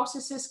business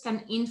processes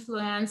can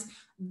influence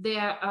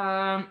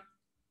the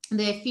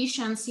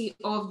efficiency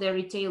of the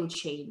retail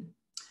chain.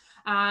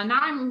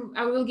 Now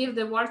I will give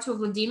the word to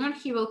Vladimir.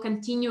 He will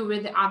continue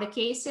with the other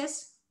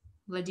cases.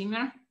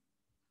 Vladimir,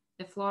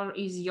 the floor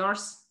is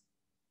yours.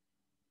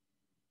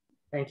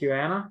 Thank you,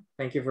 Anna.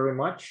 Thank you very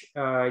much.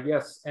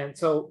 Yes, and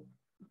so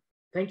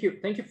thank you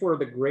for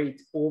the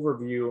great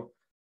overview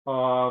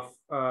of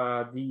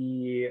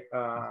the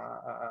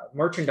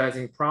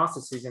merchandising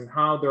processes and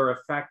how they're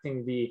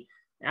affecting the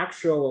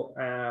actual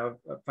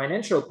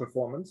financial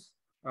performance.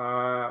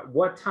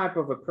 What type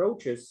of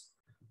approaches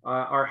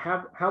are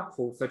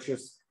helpful, such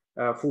as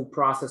full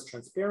process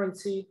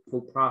transparency,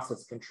 full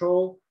process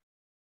control,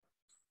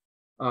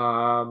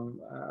 and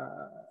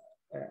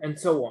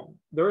so on.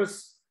 There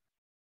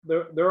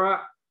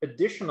are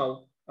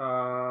additional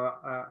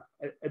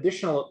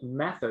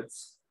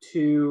methods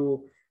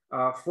to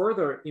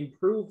further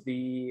improve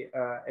the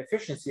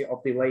efficiency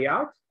of the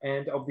layout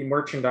and of the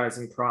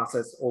merchandising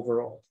process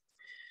overall.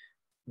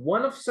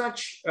 One of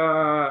such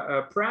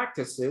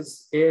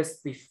practices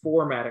is the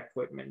format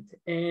equipment.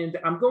 And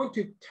I'm going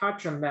to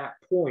touch on that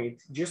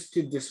point just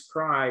to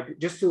describe,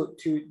 just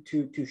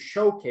to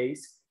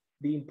showcase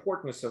the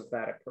importance of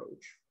that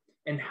approach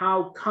and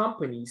how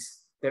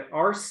companies that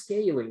are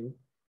scaling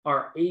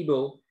are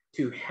able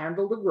to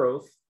handle the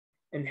growth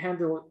and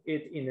handle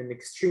it in an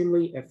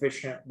extremely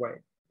efficient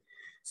way.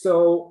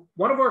 So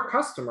one of our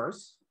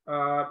customers,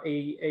 a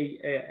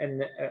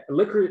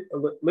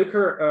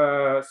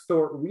liquor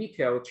store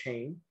retail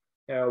chain,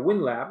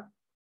 WinLab,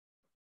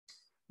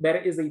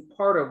 that is a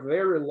part of a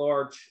very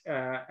large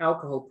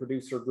alcohol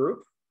producer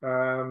group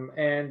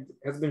and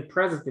has been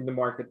present in the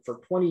market for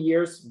 20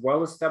 years,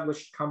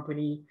 well-established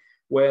company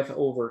with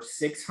over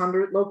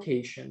 600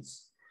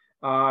 locations,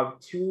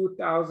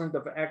 2,000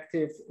 of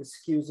active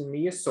SKUs in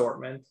the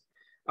assortment,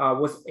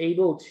 was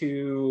able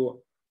to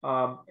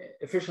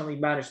efficiently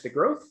manage the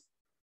growth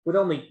with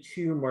only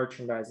 2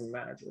 merchandising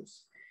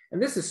managers.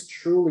 And this is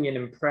truly an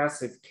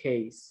impressive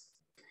case.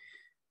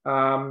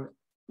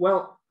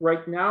 Well,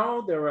 right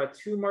now there are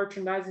 2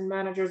 merchandising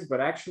managers,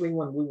 but actually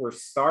when we were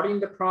starting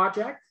the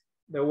project,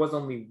 there was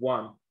only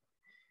 1.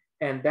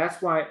 And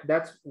that's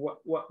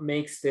what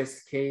makes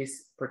this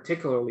case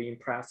particularly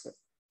impressive.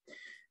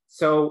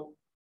 So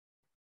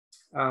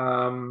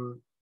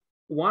one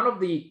of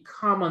the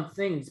common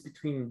things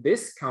between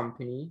this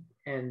company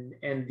and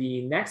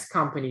the next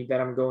company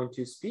that I'm going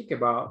to speak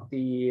about,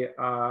 the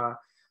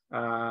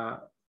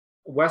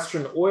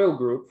Western Oil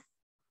Group,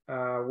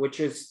 which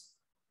is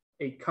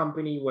a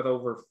company with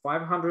over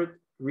 500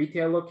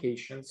 retail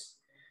locations,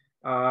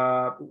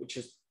 which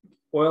is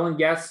oil and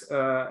gas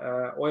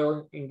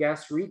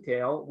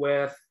retail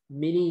with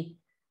mini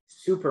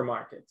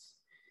supermarkets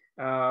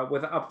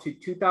with up to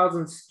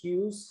 2,000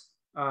 SKUs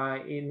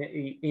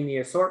in the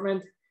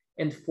assortment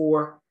and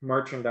 4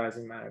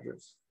 merchandising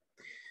managers.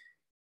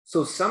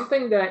 So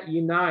something that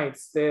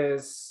unites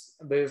this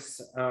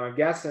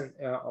gas and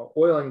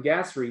oil and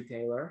gas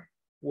retailer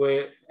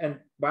and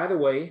by the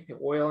way, the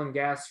oil and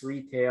gas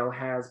retail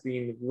has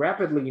been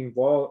rapidly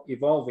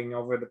evolving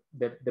over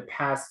the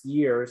past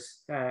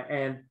years,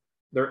 and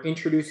they're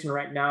introducing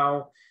right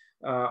now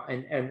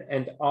and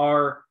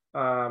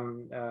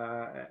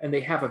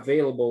they have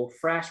available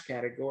fresh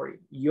category,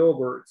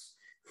 yogurts,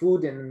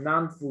 food and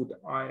non-food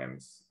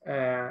items.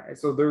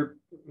 So they're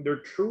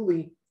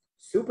truly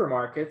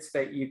supermarkets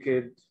that you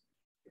could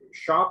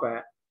shop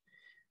at,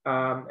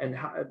 and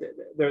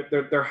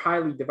they're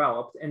highly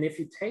developed. And if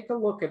you take a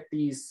look at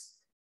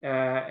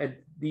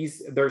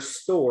their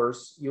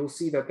stores, you'll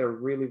see that they're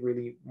really,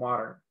 really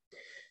modern.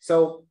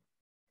 So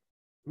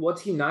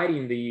what's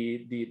uniting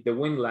the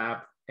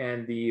WinLab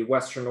and the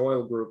Western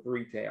Oil Group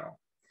retail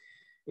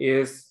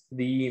is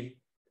the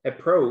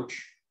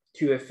approach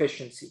to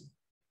efficiency.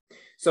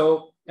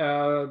 So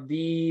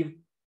the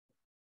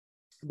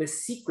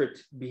secret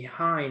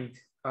behind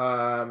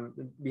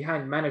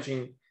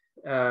managing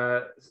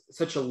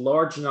such a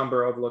large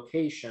number of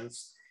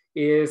locations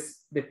is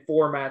the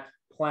format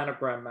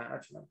planogram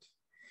management.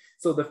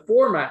 So the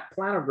format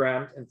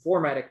planogram and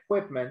format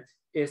equipment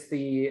is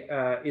the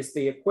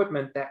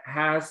equipment that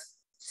has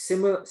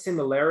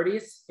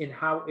similarities in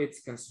how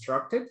it's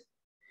constructed,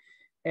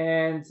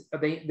 and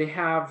they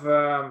have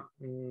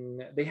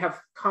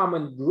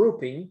common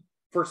grouping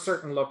for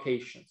certain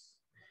locations.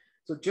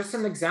 So just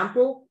an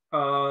example,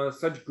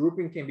 such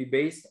grouping can be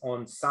based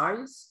on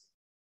size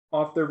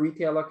of the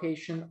retail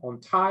location, on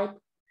type,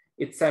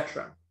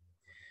 etc.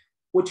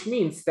 Which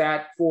means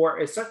that for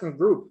a certain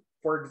group,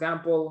 for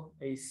example,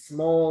 a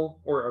small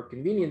or a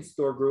convenience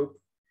store group,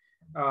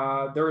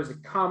 there is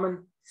a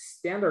common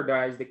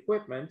standardized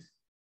equipment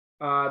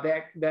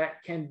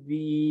that can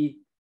be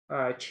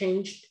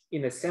changed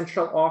in a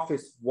central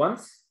office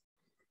once,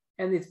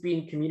 and it's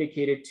being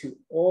communicated to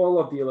all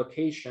of the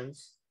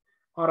locations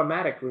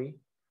automatically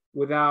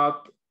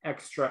without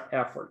extra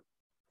effort.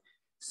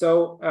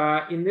 So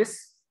in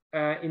this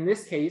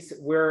case,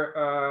 we're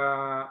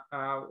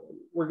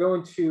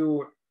going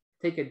to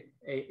take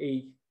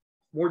a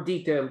more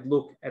detailed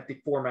look at the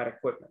format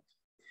equipment.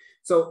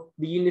 So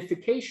the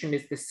unification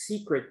is the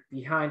secret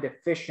behind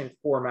efficient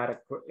format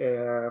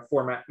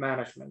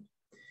management.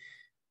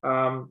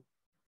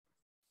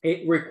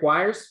 It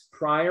requires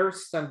prior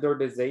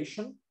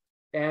standardization.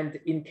 And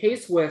in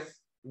case with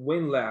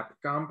WinLab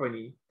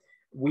company,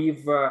 we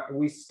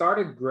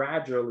started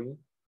gradually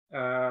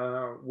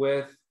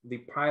with the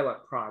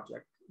pilot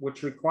project,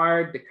 which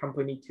required the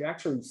company to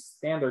actually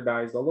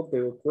standardize all of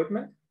the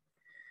equipment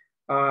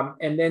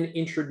and then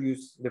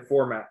introduce the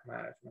format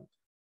management.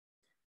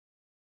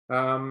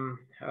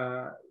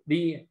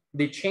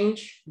 The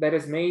change that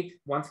is made,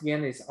 once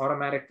again, is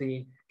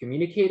automatically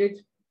communicated,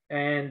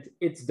 and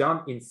it's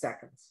done in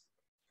seconds.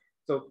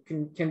 So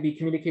can be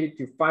communicated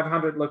to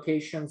 500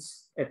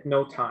 locations at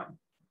no time,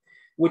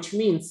 which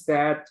means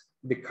that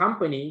the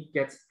company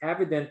gets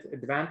evident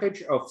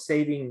advantage of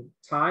saving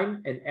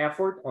time and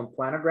effort on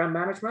planogram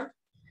management,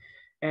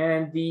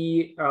 and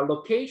the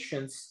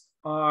locations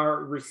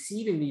are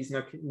receiving these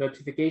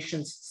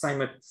notifications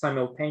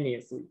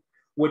simultaneously,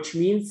 which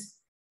means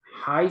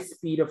high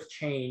speed of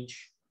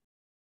change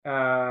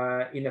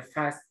in a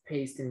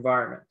fast-paced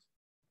environment.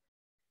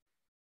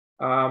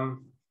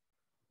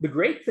 The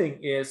great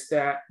thing is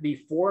that the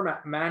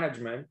format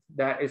management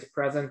that is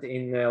present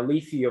in the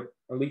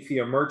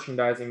LEAFIO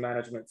merchandising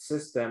management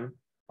system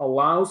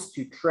allows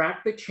to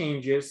track the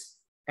changes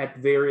at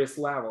various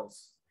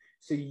levels.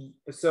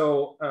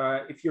 So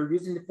if you're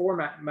using the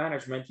format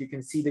management, you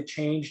can see the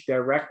change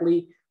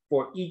directly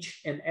for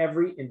each and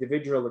every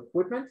individual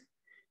equipment.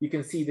 You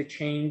can see the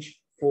change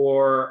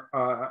for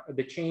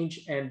the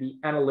change and the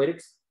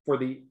analytics for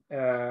the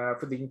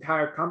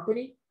entire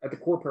company at the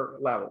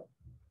corporate level.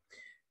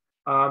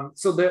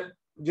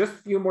 Just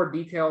a few more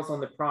details on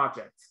the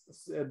project.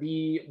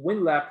 The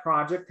WinLab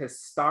project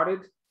has started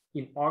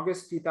in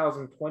August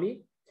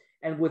 2020,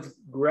 and with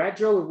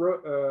gradual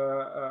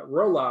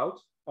rollout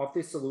of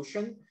this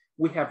solution,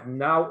 we have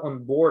now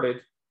onboarded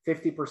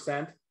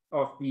 50%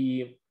 of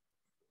the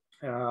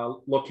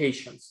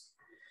locations.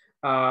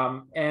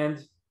 And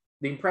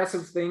the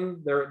impressive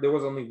thing, there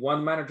was only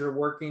one manager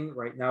working.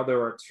 Right now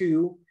there are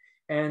two.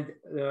 And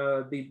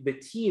the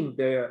team,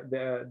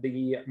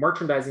 the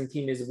merchandising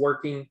team is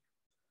working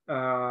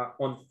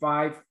on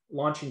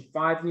launching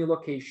 5 new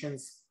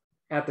locations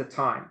at the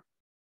time.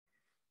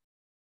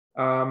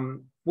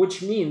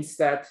 Which means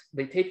that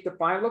they take the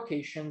 5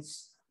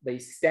 locations, they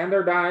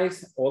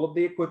standardize all of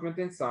the equipment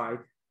inside,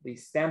 they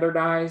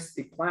standardize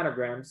the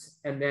planograms,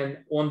 and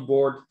then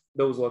onboard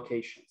those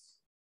locations.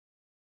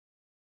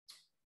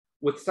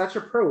 With such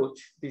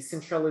approach, the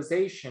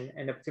centralization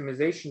and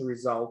optimization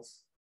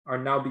results are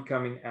now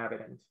becoming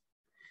evident.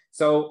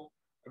 So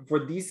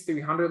for these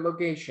 300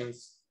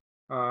 locations,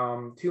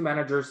 2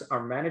 managers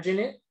are managing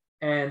it,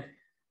 and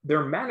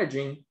they're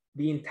managing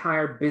the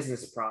entire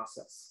business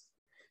process,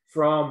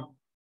 from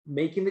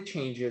making the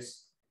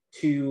changes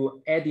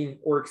to adding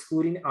or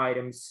excluding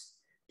items,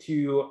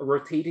 to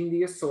rotating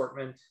the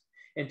assortment,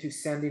 and to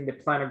sending the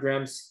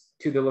planograms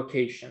to the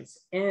locations,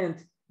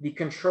 and the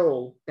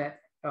control that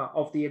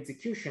of the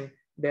execution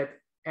that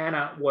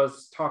Anna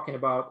was talking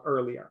about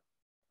earlier.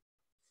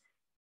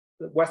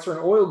 The Western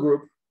Oil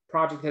Group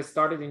project has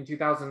started in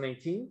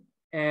 2019,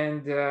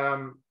 and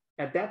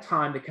at that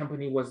time, the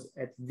company was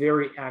at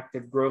very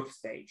active growth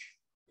stage,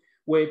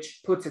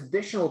 which puts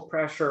additional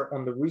pressure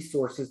on the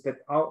resources that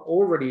are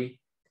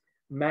already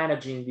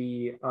managing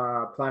the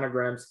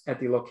planograms at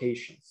the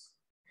locations.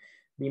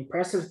 The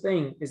impressive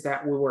thing is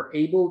that we were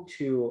able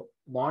to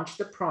launch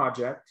the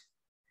project,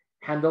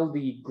 handle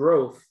the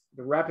growth,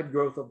 the rapid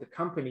growth of the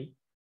company,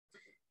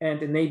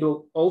 and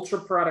enable ultra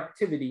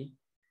productivity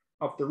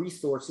of the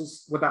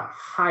resources without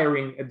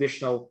hiring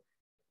additional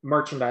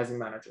merchandising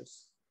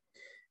managers.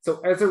 So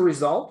as a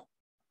result,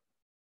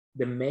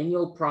 the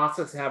manual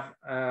process have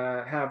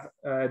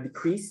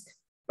decreased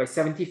by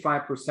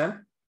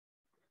 75%.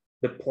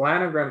 The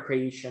planogram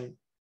creation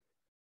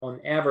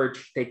on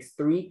average takes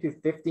 3 to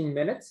 15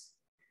 minutes,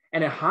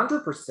 and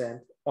 100%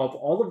 of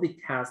all of the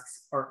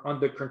tasks are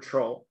under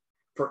control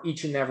for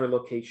each and every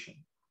location.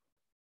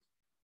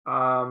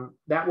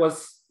 That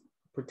was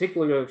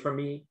particularly for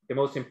me the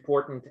most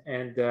important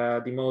and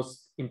the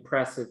most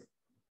impressive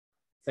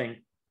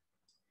thing.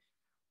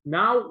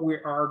 Now we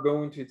are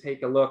going to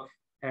take a look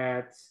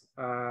at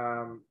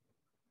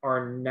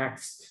our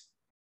next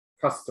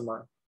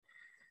customer.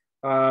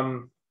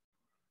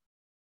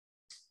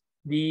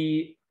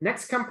 The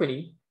next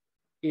company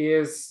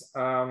is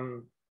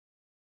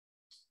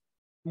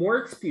more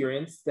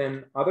experienced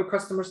than other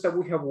customers that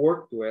we have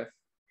worked with,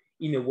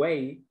 in a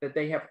way that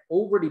they have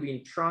already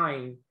been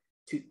trying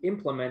to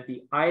implement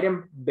the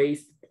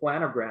item-based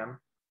planogram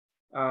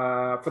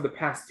for the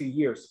past 2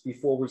 years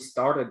before we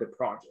started the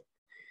project.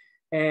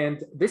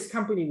 And this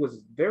company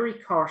was very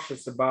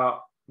cautious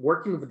about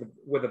working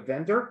with a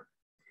vendor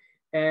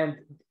and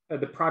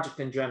the project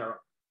in general.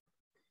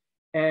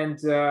 And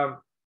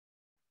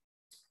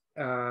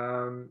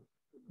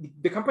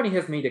the company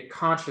has made a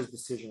conscious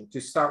decision to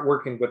start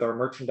working with our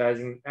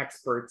merchandising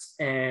experts,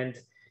 and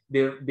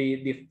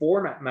the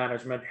format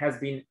management has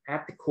been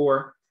at the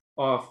core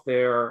of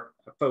their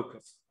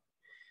focus.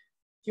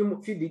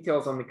 few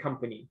details on the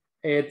company.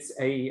 It's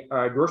a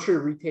grocery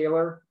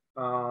retailer.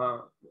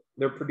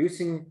 They're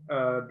producing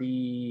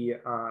their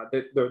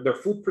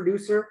food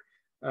producer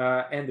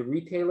and the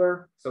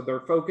retailer. So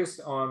they're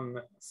focused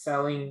on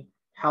selling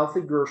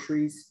healthy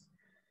groceries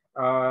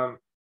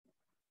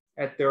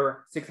at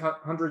their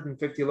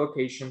 650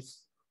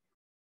 locations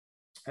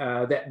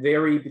that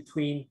vary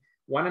between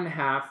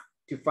 1.5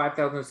 to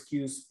 5,000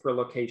 SKUs per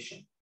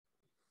location.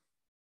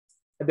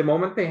 At the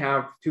moment, they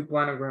have 2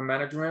 planogram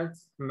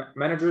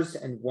managers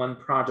and 1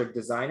 project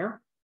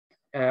designer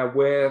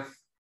with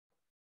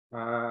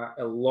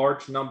a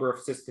large number of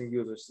system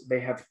users. They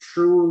have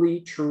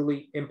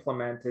truly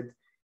implemented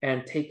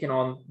and taken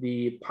on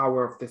the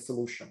power of the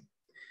solution,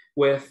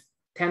 with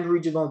 10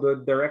 regional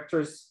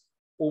directors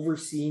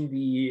overseeing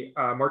the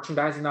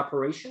merchandising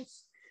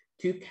operations,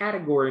 2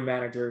 category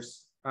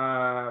managers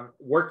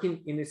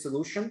working in the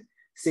solution,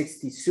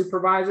 60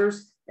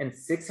 supervisors, and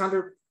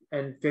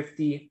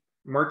 650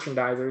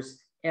 merchandisers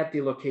at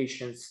the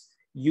locations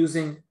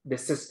using the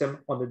system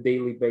on a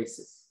daily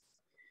basis.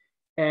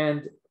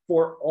 And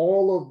for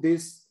all of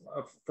this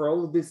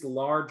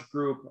large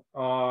group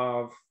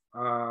of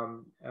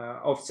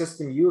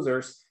system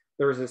users,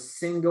 there's a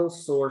single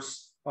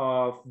source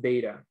of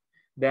data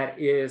that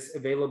is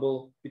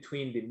available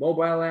between the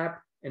mobile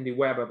app and the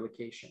web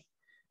application.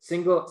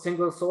 Single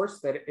source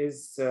that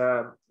is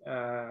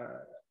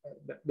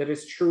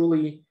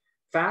truly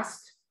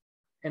fast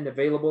and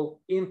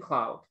available in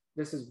cloud.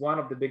 This is one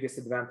of the biggest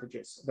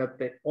advantages,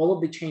 that all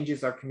of the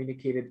changes are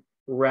communicated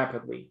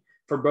rapidly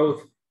for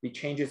both the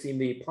changes in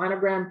the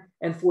planogram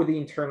and for the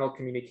internal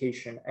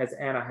communication, as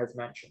Anna has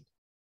mentioned.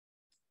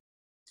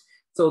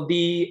 So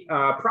the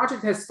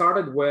project has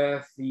started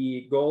with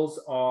the goals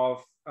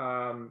of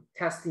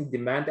testing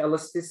demand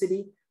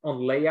elasticity on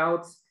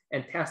layouts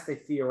and test a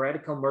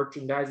theoretical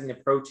merchandising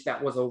approach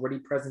that was already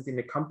present in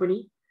the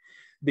company.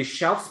 The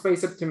shelf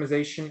space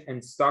optimization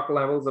and stock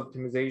levels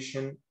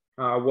optimization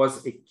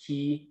was a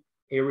key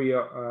area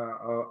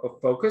of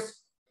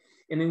focus.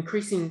 And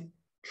increasing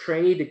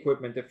trade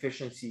equipment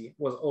efficiency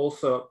was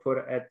also put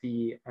at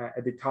the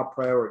top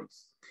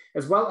priorities,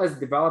 as well as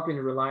developing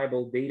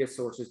reliable data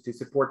sources to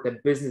support the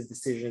business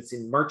decisions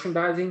in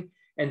merchandising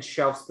and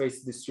shelf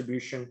space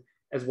distribution,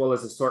 as well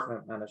as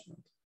assortment management.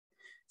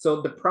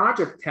 So the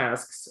project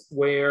tasks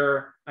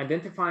were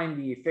identifying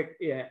the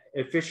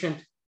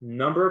efficient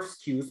number of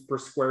SKUs per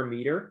square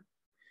meter,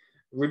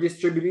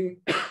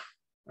 redistributing,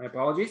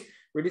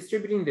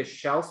 redistributing the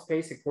shelf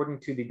space according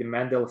to the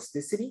demand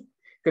elasticity,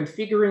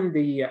 configuring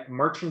the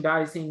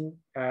merchandising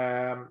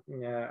and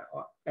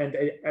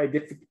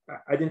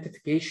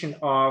identification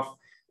of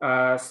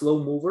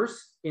slow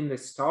movers in the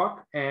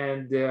stock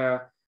and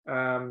in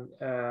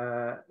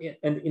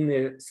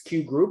the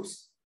SKU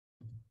groups,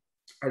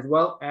 as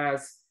well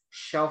as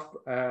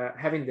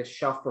having the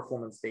shelf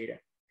performance data.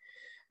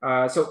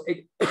 So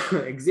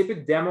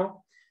exhibit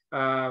demo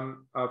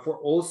for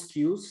all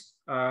SKUs,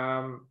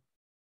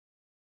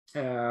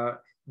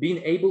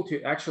 being able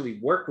to actually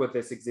work with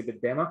this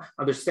exhibit demo,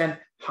 understand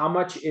how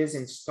much is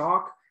in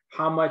stock,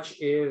 how much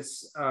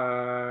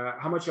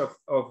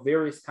of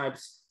various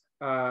types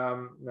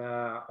of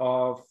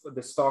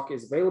the stock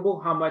is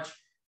available, how much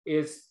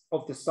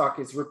of the stock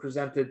is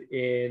represented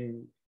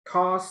in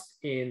cost,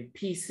 in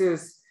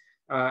pieces,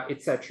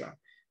 etc.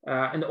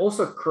 And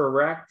also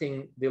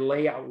correcting the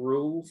layout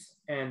rules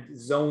and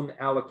zone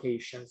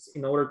allocations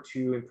in order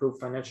to improve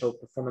financial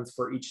performance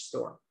for each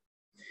store.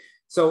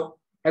 So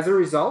as a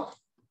result,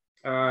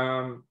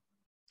 the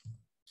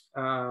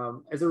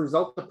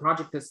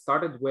project has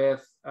started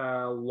with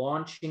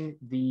launching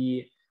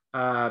the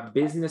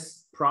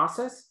business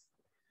process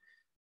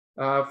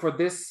for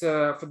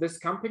this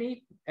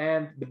company,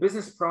 and the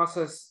business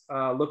process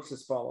looks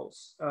as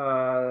follows.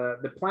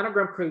 The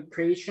planogram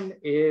creation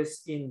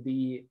is in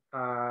the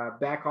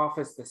back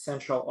office, the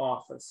central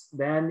office.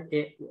 Then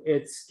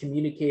it's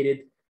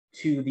communicated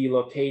to the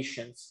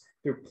locations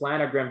through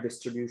planogram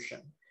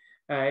distribution.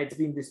 It's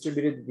being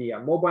distributed via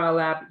mobile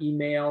app,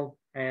 email,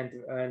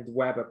 and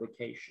web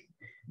application.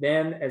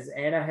 Then, as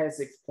Anna has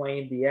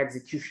explained, the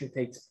execution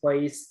takes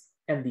place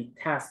and the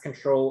task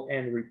control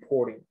and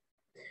reporting.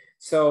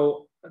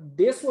 So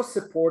this was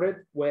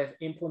supported with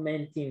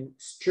implementing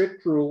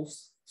strict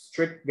rules,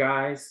 strict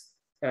guides,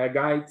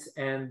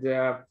 and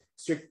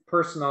strict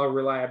personnel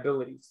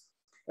reliabilities,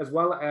 as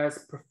well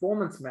as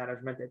performance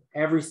management at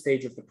every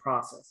stage of the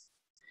process.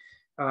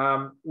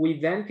 We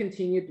then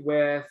continued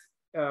with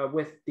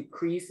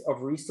decrease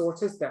of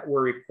resources that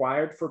were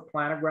required for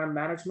planogram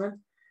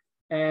management,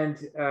 and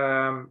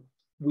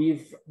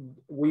we've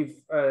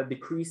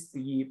decreased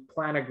the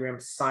planogram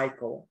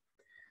cycle.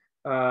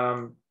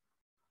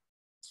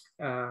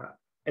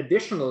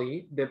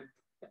 Additionally, the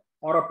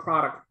auto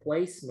product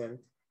placement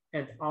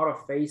and auto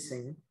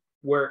facing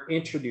were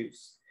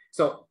introduced.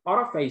 So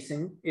auto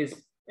facing is,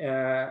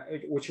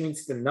 which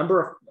means the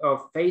number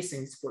of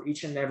facings for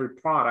each and every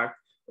product,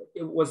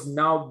 it was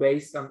now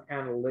based on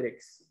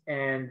analytics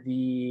and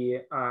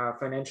the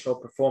financial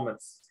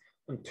performance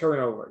and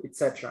turnover,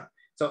 etc.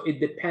 So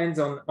it depends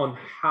on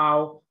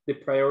how the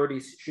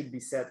priorities should be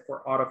set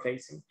for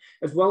auto-facing,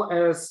 as well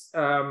as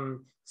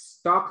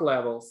stock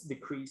levels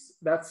decrease.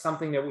 That's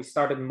something that we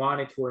started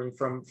monitoring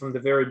from the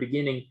very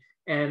beginning,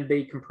 and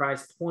they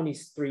comprise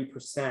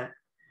 23%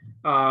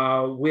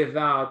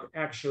 without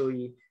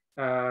actually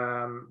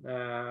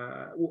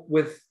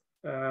with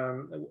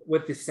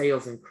the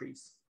sales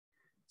increase.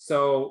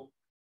 So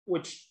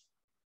which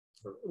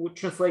would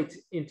translate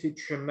into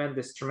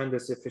tremendous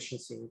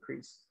efficiency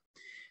increase.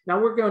 Now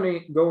we're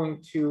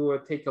going to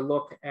take a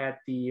look at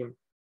the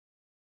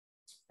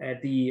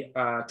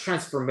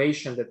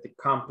transformation that the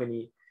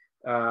company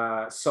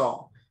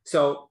saw.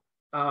 So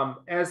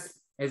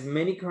as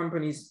many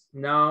companies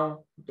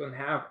now don't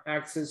have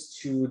access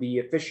to the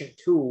efficient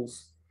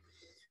tools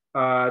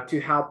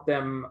to help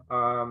them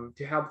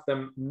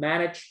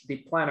manage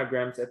the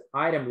planograms at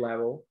item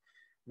level,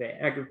 the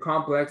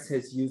agri-complex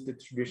has used the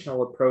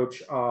traditional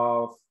approach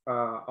of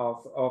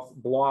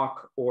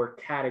block or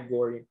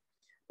category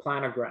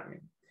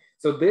planogramming.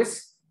 So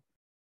this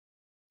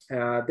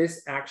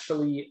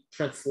actually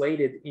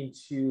translated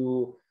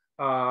into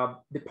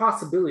the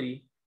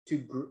possibility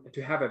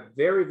to have a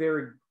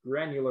very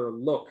granular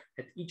look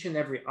at each and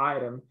every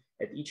item,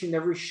 at each and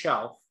every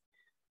shelf,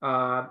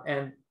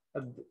 and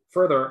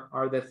further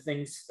are the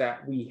things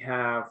that we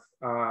have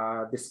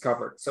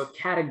discovered. So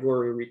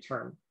category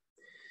return.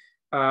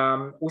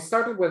 We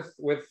started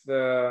with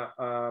the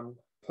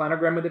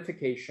planogram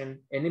modification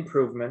and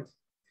improvement,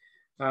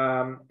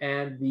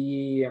 and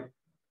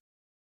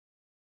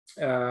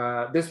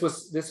this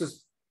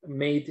was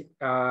made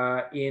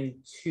in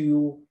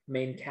two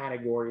main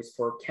categories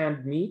for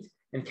canned meat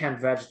and canned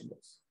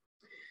vegetables.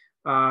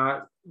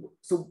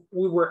 So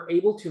we were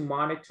able to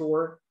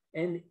monitor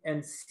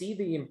and see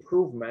the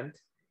improvement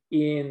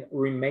in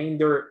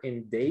remainder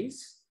in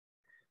days,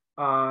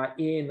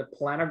 in the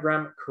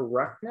planogram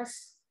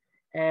correctness,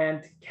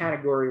 and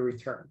category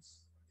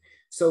returns.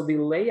 So the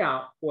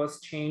layout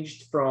was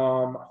changed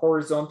from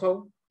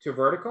horizontal to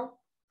vertical.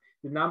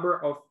 The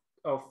number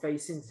of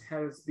facings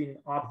has been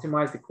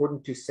optimized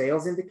according to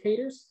sales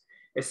indicators.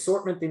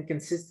 Assortment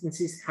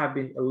inconsistencies have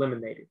been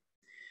eliminated.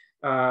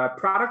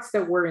 Products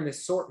that were in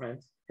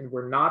assortment and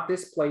were not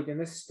displayed in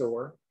the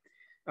store,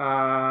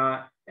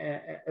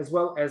 as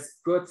well as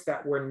goods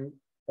that were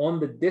on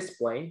the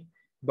display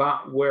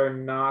but were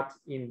not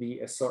in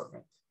the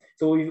assortment.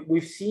 So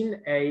we've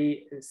seen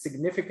a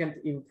significant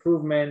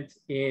improvement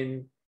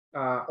in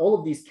all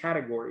of these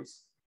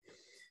categories.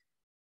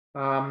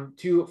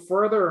 To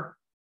further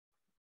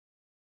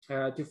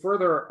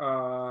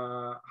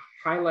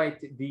highlight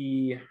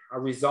the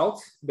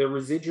results, the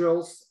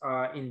residuals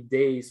in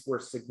days were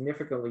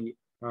significantly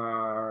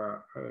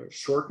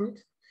shortened.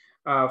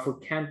 For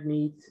canned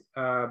meat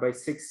by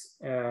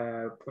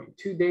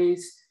 6.2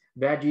 days,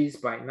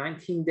 veggies by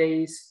 19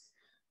 days,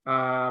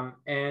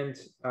 and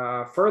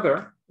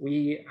further,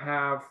 we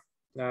have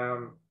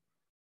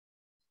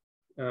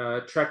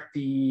tracked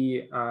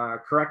the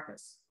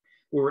correctness.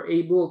 We were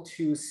able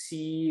to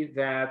see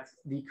that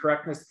the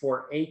correctness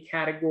for A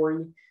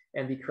category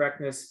and the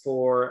correctness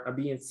for a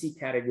B and C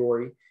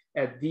category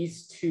at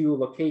these two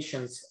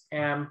locations,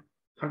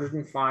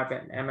 M105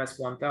 and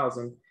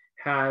MS1000,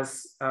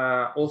 has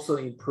also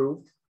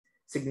improved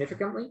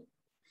significantly.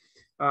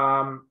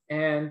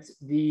 And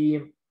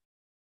the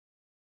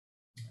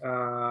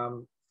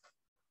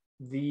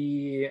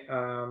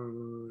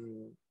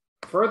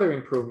further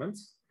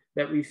improvements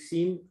that we've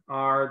seen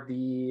are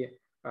the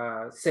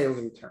sales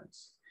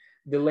returns.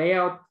 The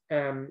layout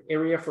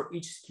area for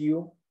each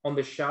SKU on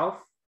the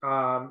shelf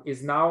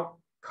is now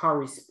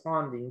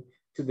corresponding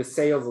to the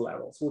sales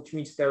levels, which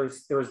means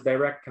there's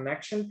direct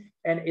connection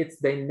and it's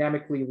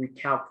dynamically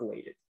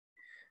recalculated.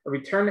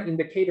 Return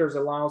indicators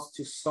allows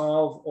to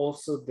solve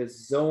also the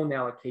zone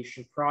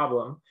allocation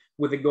problem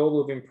with the goal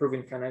of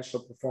improving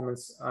financial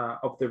performance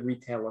of the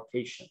retail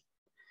location.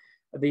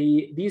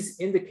 These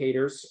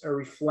indicators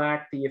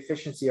reflect the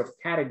efficiency of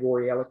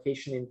category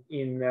allocation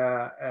in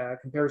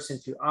comparison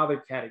to other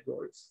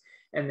categories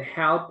and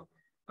help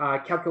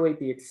calculate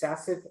the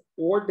excessive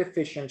or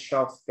deficient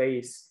shelf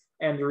space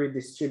and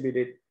redistribute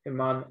it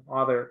among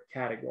other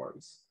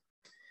categories.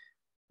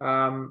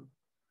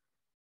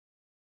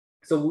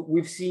 So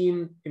we've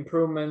seen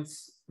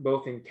improvements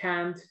both in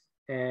canned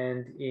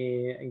and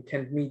in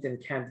canned meat and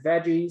canned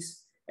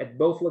veggies at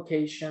both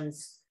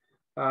locations.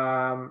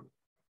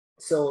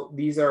 So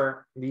these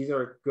are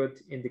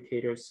good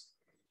indicators,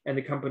 and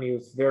the company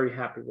was very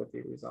happy with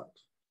the result.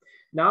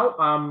 Now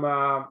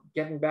I'm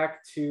getting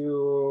back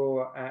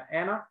to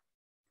Anna.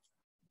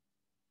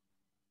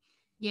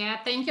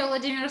 Yeah, thank you,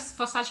 Vladimir,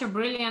 for such a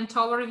brilliant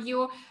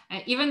overview.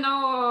 Even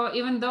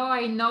though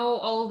I know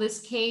all these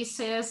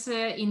cases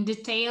in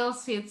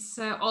details, it's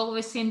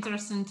always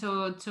interesting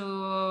to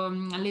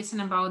listen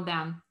about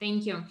them.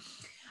 Thank you.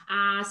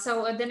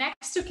 So the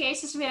next two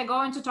cases we are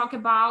going to talk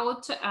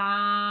about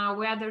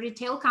were the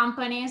retail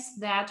companies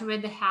that,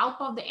 with the help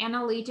of the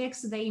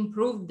analytics, they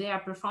improved their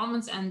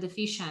performance and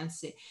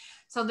efficiency.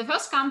 So the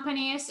first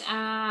company is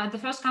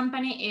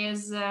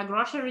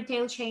grocery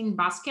retail chain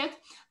Basket.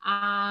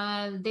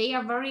 They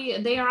are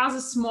rather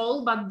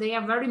small, but they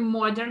are very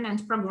modern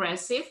and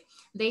progressive.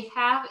 They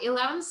have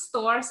 11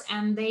 stores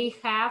and they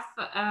have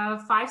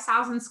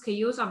 5,000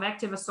 SKUs of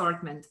active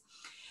assortment.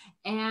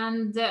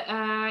 And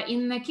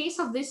in the case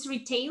of this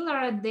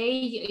retailer, they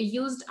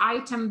used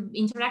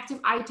interactive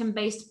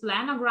item-based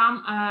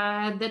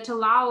planogram that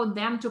allowed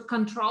them to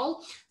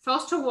control,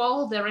 first of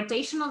all, the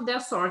rotation of the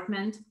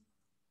assortment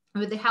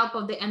with the help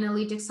of the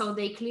analytics. So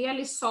they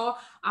clearly saw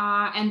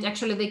and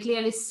actually they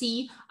clearly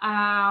see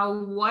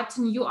what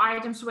new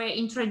items were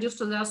introduced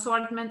to the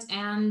assortment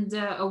and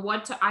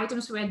what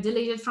items were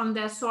deleted from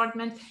the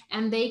assortment,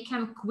 and they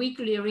can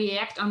quickly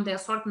react on the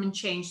assortment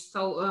change.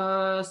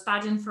 So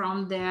starting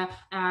from the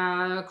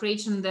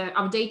updating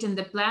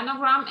the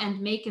planogram and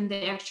making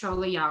the actual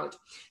layout.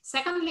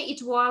 Secondly,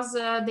 it was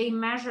they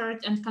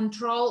measured and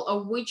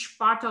control which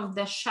part of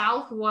the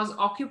shelf was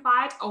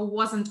occupied or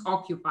wasn't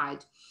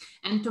occupied,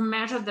 and to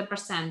measure the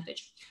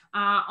percentage.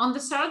 On the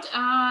third,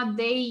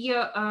 they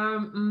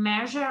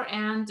measure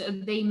and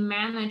they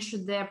manage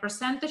the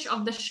percentage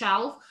of the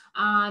shelf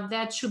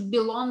that should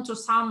belong to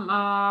some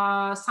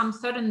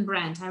certain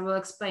brand. I will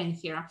explain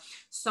here.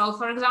 So,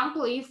 for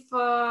example, if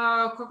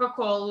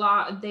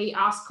Coca-Cola, they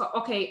ask,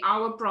 okay,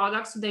 our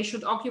products, they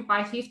should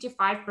occupy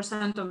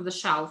 55% of the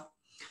shelf.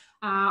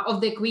 Of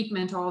the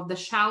equipment or of the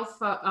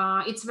shelf.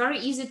 It's very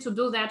easy to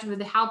do that with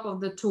the help of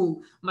the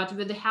tool, but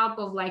with the help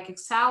of like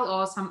Excel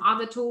or some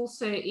other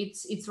tools,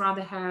 it's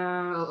rather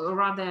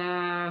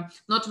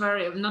not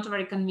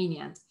very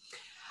convenient.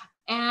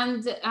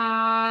 And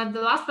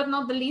the last but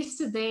not the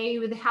least, they,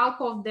 with the help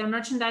of the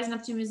merchandising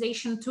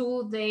optimization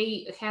tool,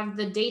 they have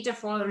the data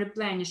for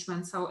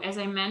replenishment. So as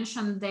I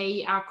mentioned,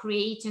 they are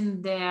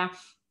creating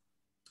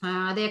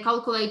they are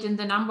calculating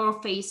the number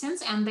of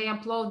facings and they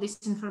upload this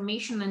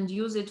information and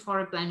use it for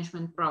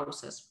replenishment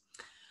process.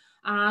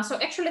 So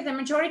actually the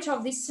majority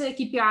of these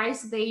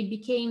KPIs, they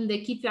became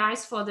the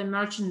KPIs for the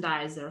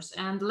merchandisers.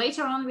 And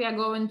later on, we are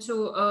going to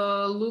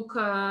look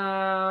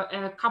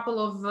a couple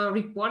of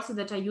reports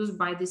that are used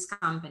by this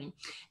company.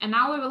 And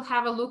now we will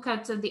have a look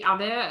at the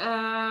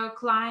other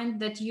client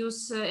that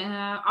use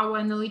our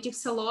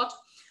analytics a lot.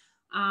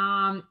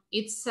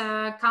 It's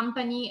a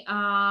company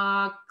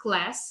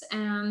Class,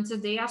 and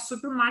they are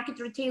supermarket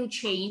retail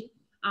chain.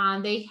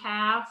 They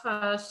have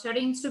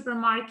 13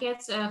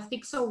 supermarkets,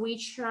 6 of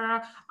which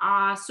are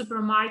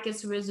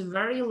supermarkets with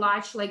very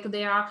large, like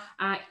they are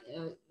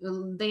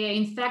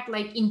in fact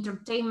like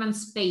entertainment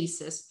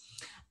spaces.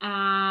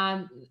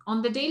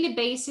 On the daily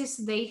basis,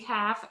 they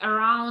have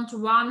around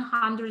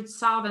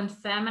 100,000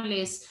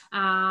 families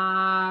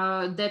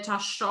that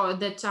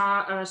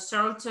are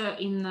served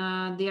in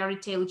their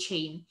retail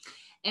chain.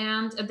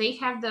 And they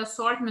have the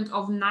assortment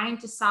of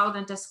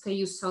 90,000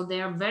 SKUs, so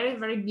they are very,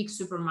 very big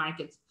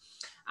supermarkets.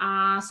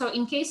 So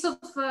in case of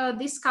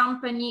this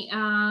company,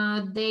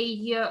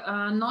 they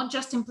not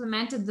just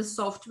implemented the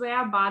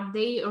software, but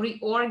they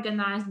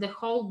reorganized the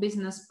whole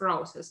business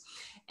process.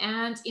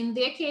 And in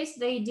their case,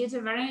 they did a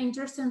very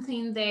interesting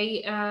thing.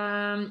 They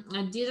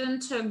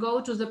didn't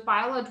go to the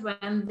pilot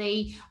when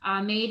they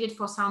made it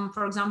for some,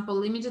 for example,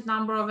 limited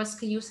number of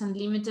SKUs and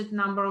limited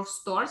number of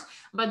stores,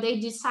 but they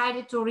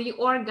decided to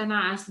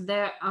reorganize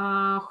the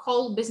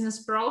whole business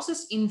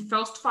process in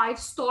first 5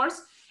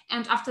 stores,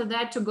 and after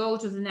that to go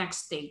to the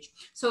next stage.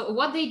 So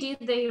what they did,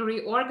 they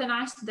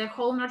reorganized the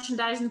whole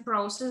merchandising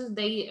process.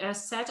 They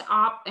set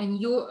up a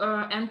new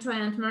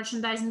end-to-end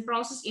merchandising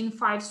process in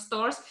 5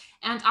 stores.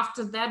 And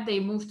after that, they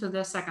moved to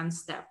the second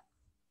step.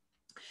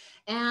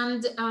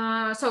 And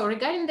so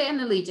regarding the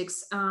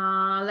analytics,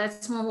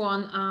 let's move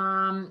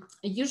on.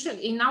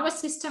 Usually in our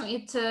system,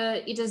 it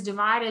is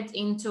divided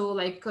into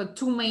like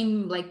 2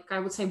 main, like I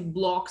would say,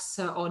 blocks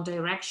or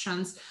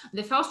directions.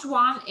 The first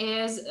one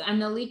is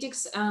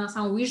analytics,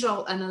 some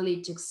visual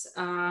analytics.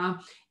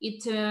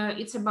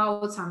 It's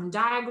about some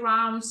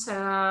diagrams,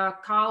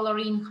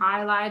 coloring,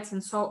 highlights,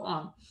 and so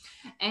on.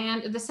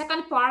 And the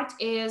second part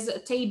is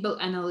table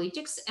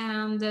analytics,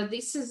 and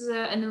this is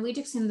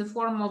analytics in the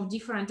form of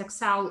different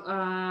Excel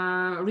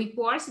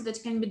reports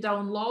that can be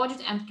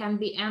downloaded and can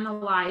be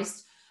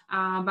analyzed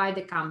by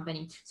the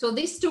company. So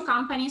these 2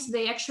 companies,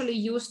 they actually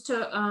used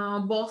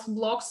both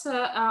blocks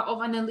of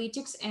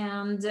analytics,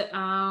 and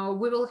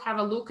we will have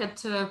a look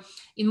at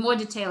in more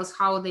details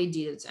how they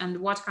did it and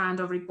what kind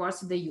of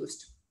reports they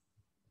used.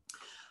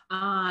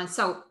 The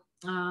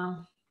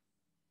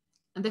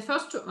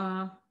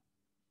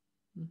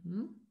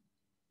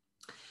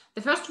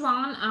first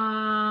one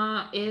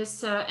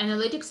is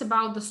analytics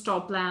about the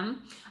store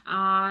plan.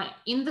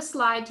 In the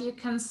slide, you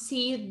can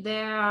see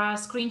the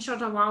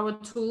screenshot of our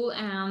tool,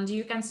 and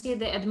you can see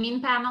the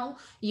admin panel,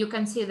 you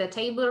can see the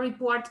table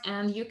report,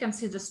 and you can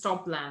see the store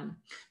plan.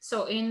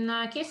 So in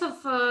case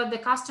of the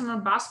customer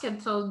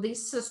basket, so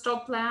this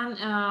store plan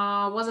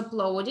was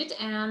uploaded,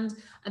 and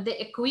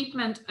the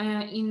equipment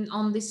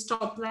on this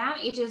store plan,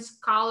 it is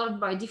colored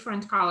by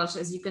different colors,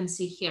 as you can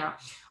see here.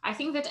 I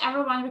think that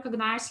everyone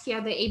recognized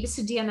here the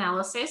ABCD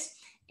analysis.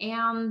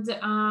 And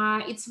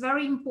it's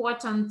very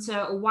important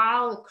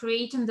while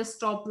creating the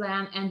store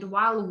plan and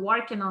while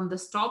working on the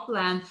store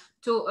plan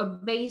to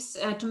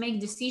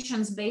make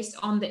decisions based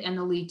on the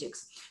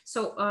analytics.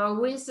 So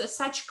with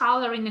such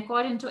coloring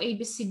according to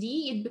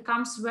ABCD, it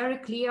becomes very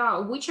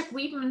clear which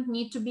equipment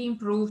need to be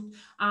improved,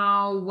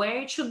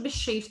 where it should be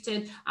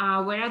shifted,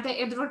 where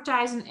the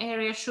advertising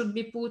area should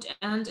be put.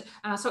 And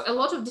so a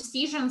lot of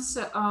decisions,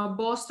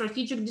 both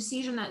strategic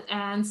decisions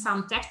and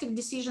some tactic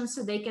decisions,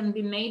 they can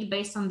be made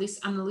based on this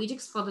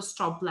analytics for the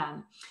store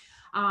plan.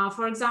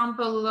 For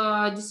example,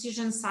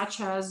 decisions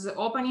such as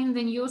opening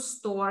the new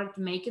store,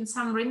 making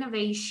some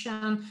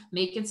renovation,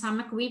 making some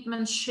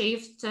equipment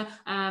shift,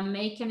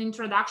 making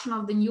introduction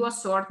of the new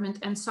assortment,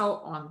 and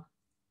so on.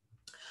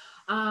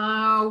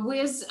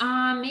 With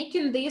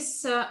making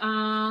this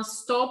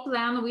store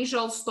plan,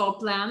 visual store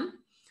plan,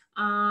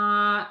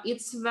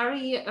 it's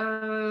very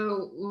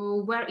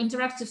where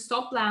interactive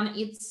store plan,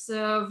 it's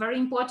very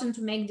important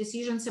to make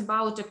decisions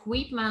about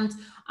equipment,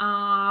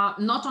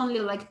 not only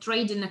like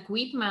trading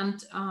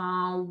equipment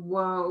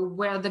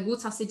where the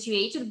goods are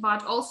situated,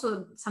 but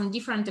also some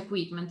different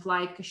equipment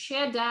like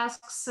share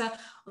desks,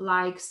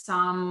 like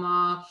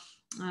some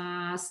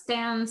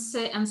stands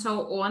and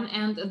so on.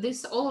 And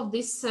all of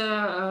this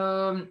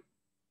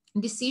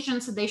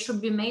decisions, they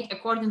should be made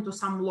according to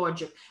some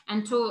logic.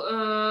 And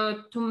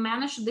to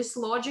manage this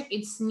logic,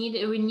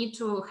 we need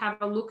to have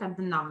a look at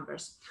the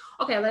numbers.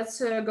 Okay, let's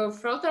go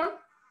further.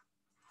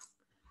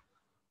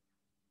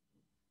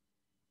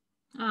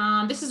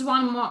 This is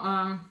one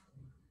more.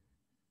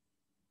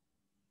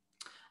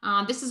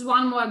 This is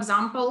one more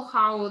example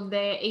how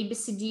the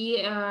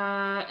ABCD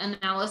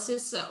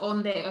analysis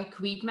on the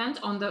equipment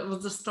on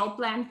the store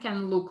plan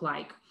can look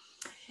like.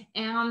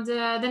 And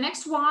the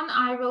next one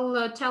I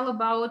will tell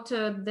about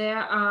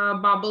their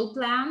bubble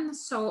plan.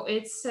 So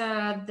it's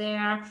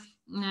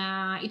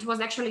it was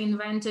actually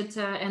invented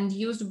and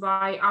used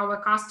by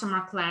our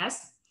customer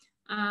class.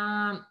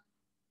 Yeah,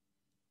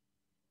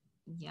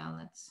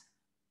 let's.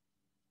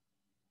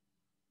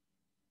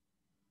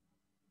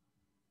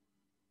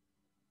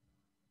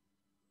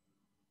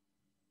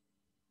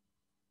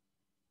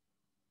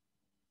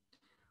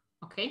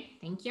 Okay,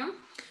 thank you.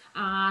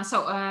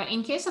 So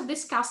in case of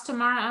this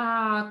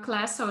customer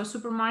class or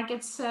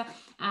supermarkets,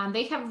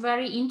 they have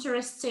very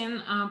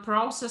interesting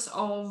process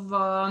of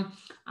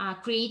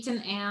creating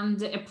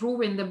and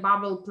approving the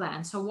bubble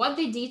plan. So what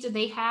they did,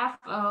 they have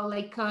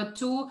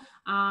two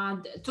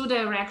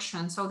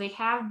directions. So they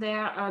have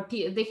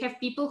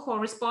people who are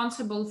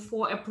responsible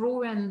for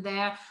approving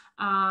their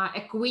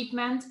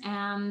equipment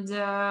and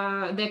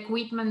the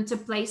equipment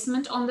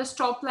placement on the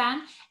store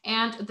plan.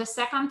 And the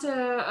second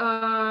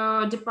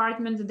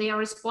department, they are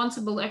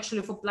responsible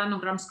actually for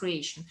planograms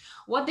creation.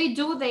 What they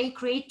do, they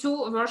create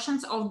two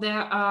versions of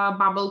the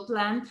bubble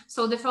plan.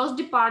 So the first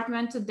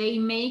department, they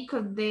make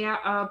their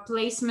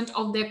placement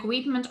of the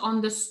equipment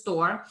on the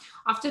store.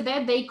 After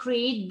that, they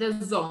create the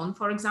zone.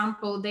 For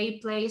example, they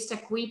placed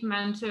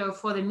equipment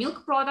for the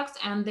milk products,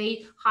 and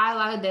they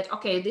highlight that,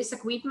 okay, this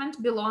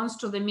equipment belongs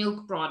to the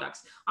milk products.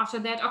 After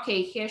that,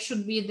 okay, here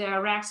should be the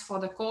racks for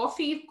the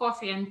coffee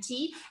and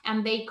tea,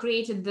 and they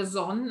created the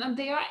zone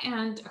there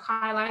and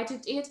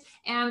highlighted it,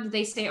 and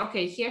they say,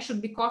 okay, here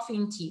should be coffee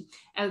and tea.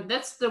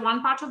 That's the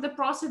one part of the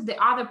process. The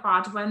other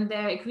part, when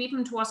the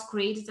equipment was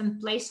created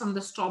and placed on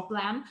the store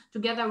plan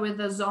together with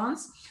the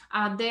zones,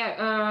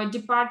 the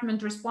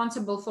department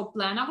responsible for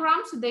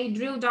planograms, they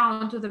drill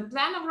down to the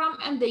planogram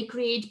and they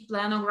create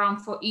planogram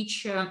for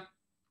each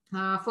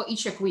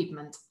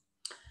equipment.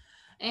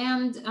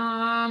 And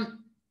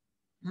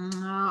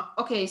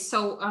okay,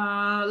 so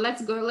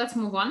let's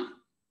move on.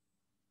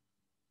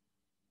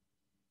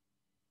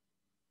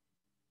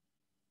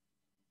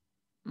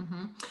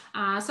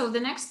 So the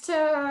next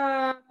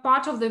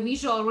part of the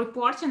visual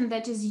reporting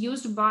that is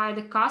used by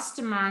the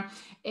customer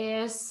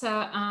is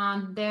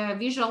the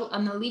visual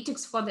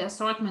analytics for the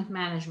assortment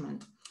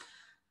management.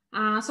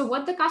 So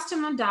what the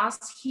customer does,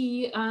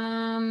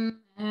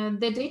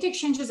 the data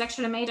exchange is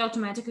actually made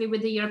automatically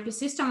with the ERP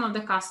system of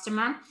the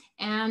customer,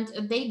 and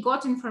they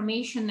got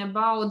information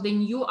about the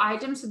new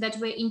items that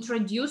were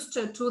introduced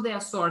to the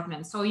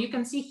assortment. So you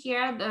can see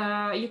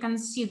here, you can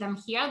see them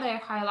here. They're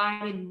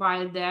highlighted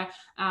by the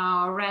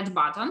red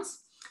buttons,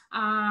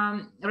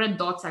 red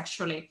dots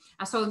actually.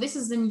 So this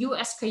is the new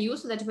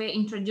SKUs that were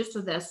introduced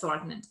to the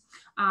assortment.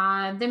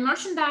 The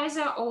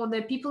merchandiser or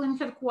the people in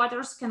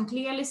headquarters can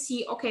clearly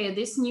see, okay,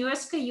 this new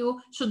SKU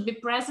should be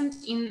present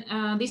in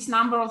this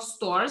number of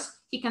stores.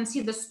 He can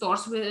see the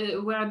stores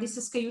where this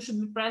SKU should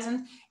be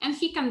present, and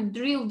he can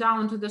drill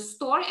down to the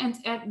store and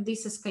add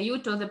this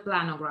SKU to the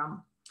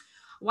planogram.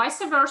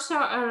 Vice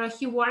versa,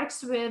 he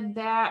works with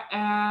the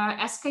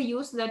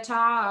SKUs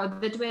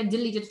that were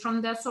deleted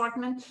from the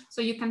assortment.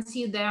 So you can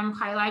see them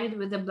highlighted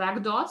with the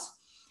black dots.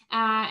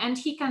 And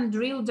he can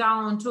drill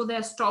down to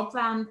the store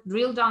plan,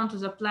 drill down to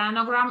the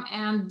planogram,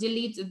 and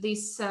delete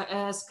these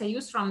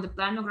SKUs from the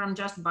planogram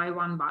just by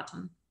one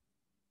button.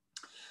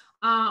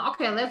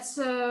 Okay, let's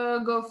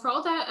go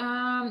further.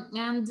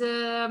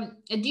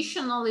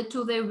 Additionally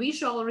to the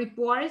visual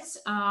reports,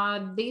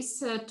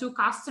 these two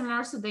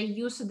customers, they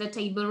use the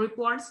table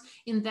reports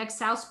in the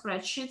Excel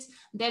spreadsheets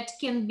that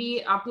can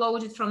be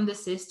uploaded from the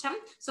system.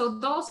 So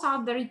those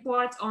are the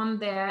reports on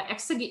the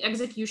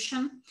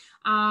execution,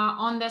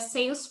 on the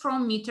sales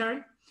from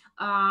meter,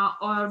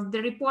 or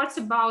the reports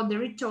about the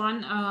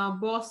return,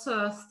 both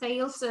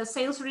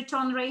sales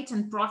return rate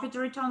and profit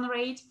return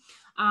rate.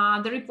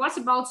 The reports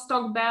about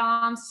stock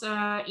balance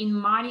in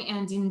money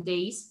and in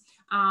days.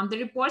 The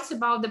reports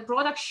about the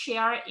product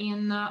share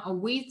in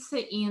width,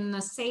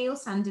 in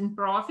sales and in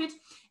profit.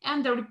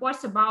 And the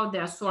reports about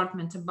the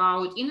assortment,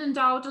 about in and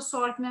out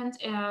assortment,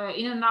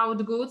 in and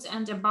out goods,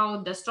 and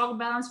about the stock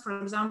balance,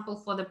 for example,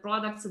 for the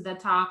products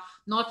that are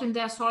not in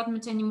the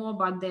assortment anymore,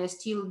 but they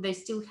still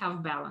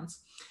have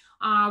balance.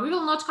 We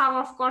will not cover,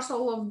 of course,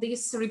 all of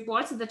these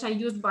reports that are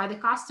used by the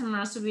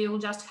customers. We will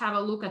just have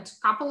a look at a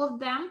couple of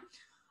them.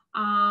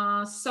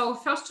 So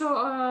first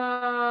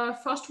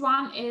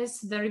one is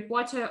the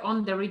report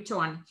on the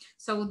return.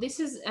 So this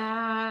is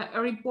a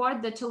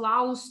report that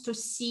allows to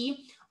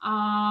see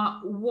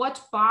what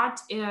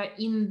part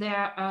in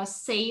the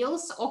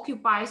sales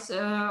occupies,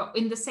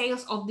 in the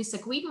sales of this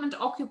equipment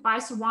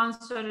occupies one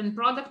certain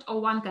product or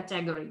one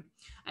category,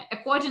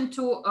 according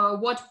to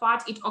what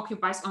part it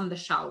occupies on the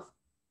shelf.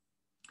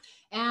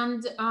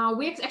 And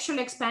we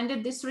actually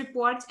expanded this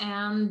report,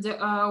 and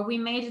we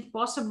made it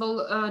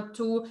possible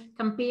to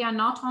compare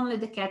not only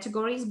the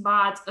categories,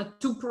 but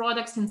two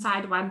products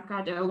inside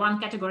one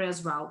category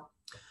as well.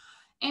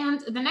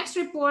 And the next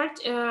report,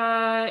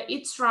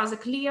 it's rather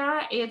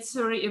clear,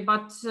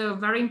 but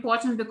very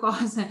important,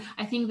 because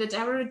I think that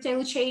every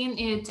retail chain,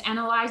 it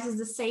analyzes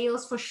the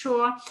sales for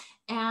sure.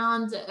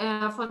 And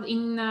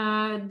in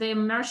the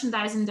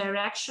merchandising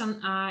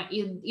direction,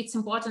 it's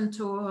important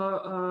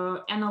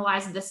to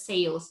analyze the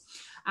sales.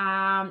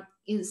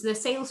 Is the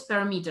sales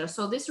per meter.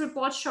 So this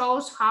report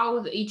shows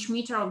how each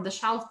meter of the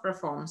shelf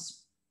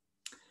performs.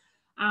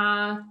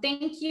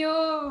 Thank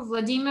you,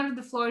 Vladimir.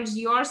 The floor is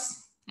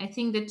yours. I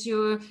think that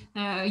you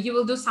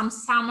will do some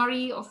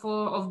summary of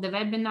the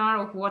webinar,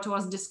 of what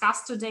was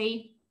discussed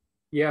today.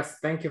 Yes,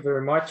 thank you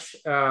very much.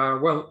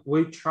 Well,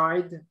 we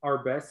tried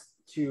our best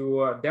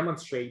to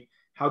demonstrate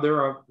how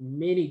there are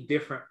many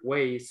different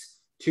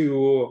ways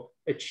to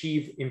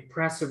achieve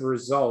impressive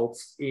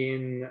results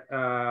in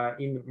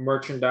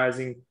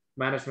merchandising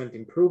management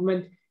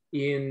improvement,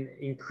 in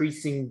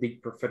increasing the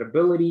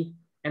profitability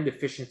and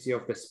efficiency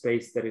of the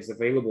space that is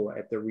available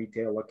at the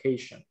retail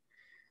location.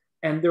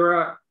 And there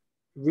are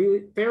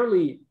really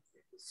fairly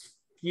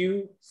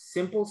few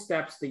simple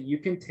steps that you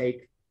can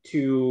take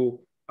to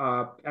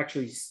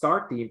actually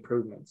start the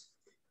improvements.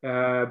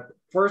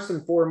 First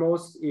and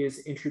foremost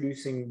is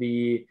introducing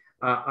the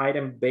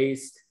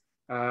item-based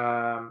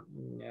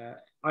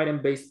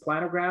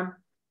planogram.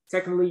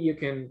 Secondly, you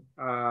can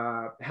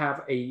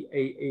have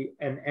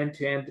an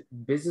end-to-end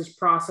business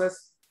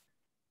process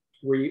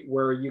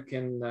where you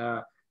can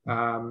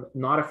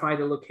notify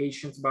the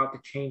locations about the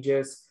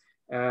changes,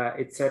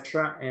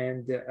 etc.,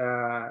 and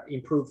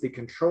improve the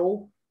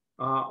control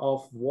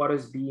of what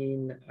is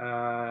being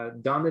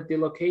done at the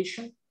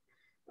location.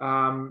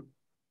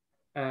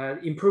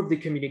 Improve the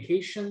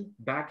communication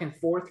back and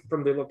forth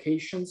from the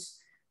locations,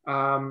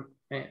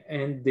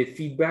 and the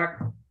feedback,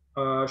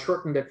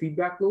 shorten the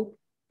feedback loop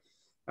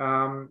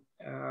from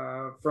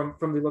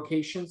the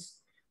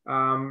locations.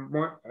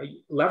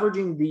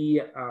 Leveraging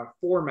the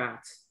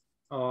format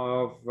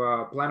of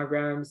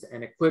planograms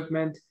and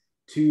equipment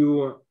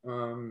to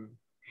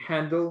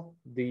handle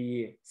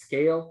the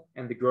scale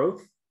and the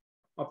growth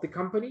of the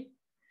company.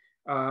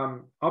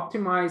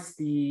 Optimize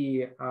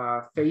the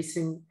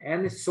facing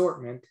and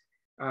assortment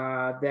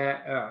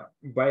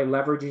by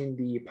leveraging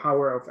the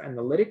power of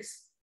analytics,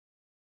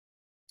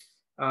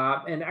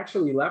 and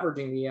actually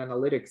leveraging the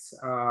analytics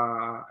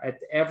at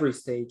every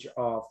stage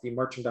of the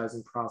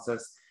merchandising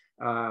process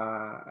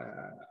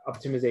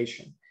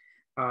optimization,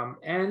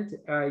 and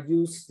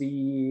use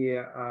the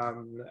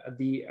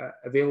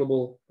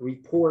available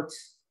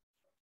reports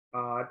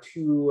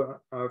to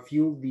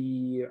fuel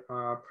the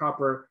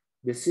proper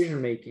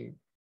decision making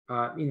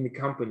in the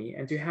company,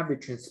 and to have the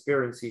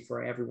transparency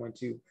for everyone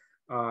to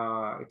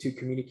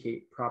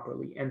communicate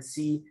properly and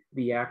see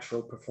the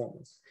actual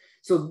performance.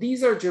 So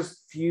these are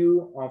just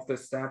few of the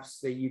steps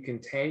that you can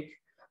take.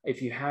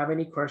 If you have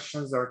any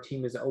questions, our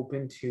team is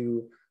open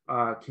to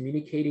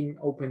communicating,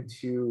 open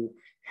to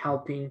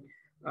helping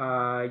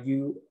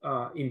you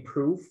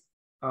improve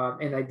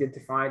and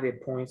identify the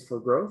points for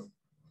growth.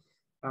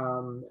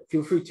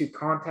 Feel free to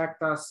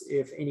contact us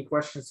if any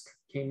questions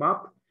came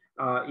up.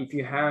 If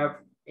you have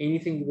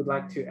anything you would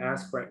like to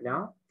ask right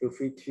now, feel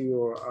free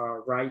to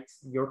write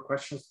your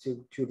questions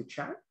to the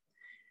chat.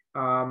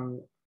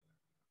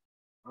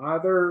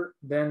 Other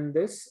than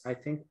this, I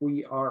think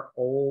we are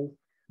all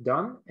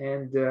done,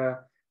 and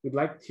we'd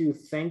like to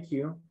thank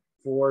you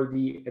for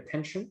the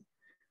attention.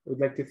 We'd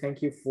like to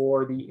thank you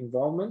for the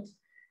involvement,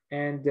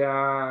 and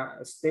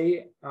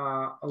stay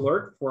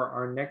alert for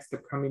our next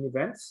upcoming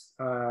events,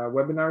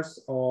 webinars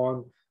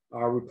on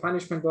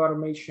replenishment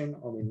automation,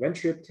 on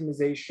inventory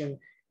optimization,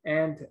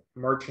 and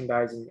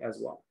merchandising as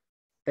well.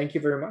 Thank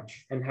you very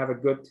much and have a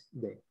good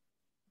day.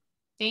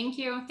 Thank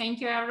you. Thank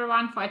you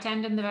everyone for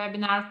attending the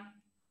webinar.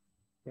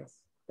 Yes,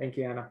 thank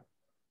you, Anna.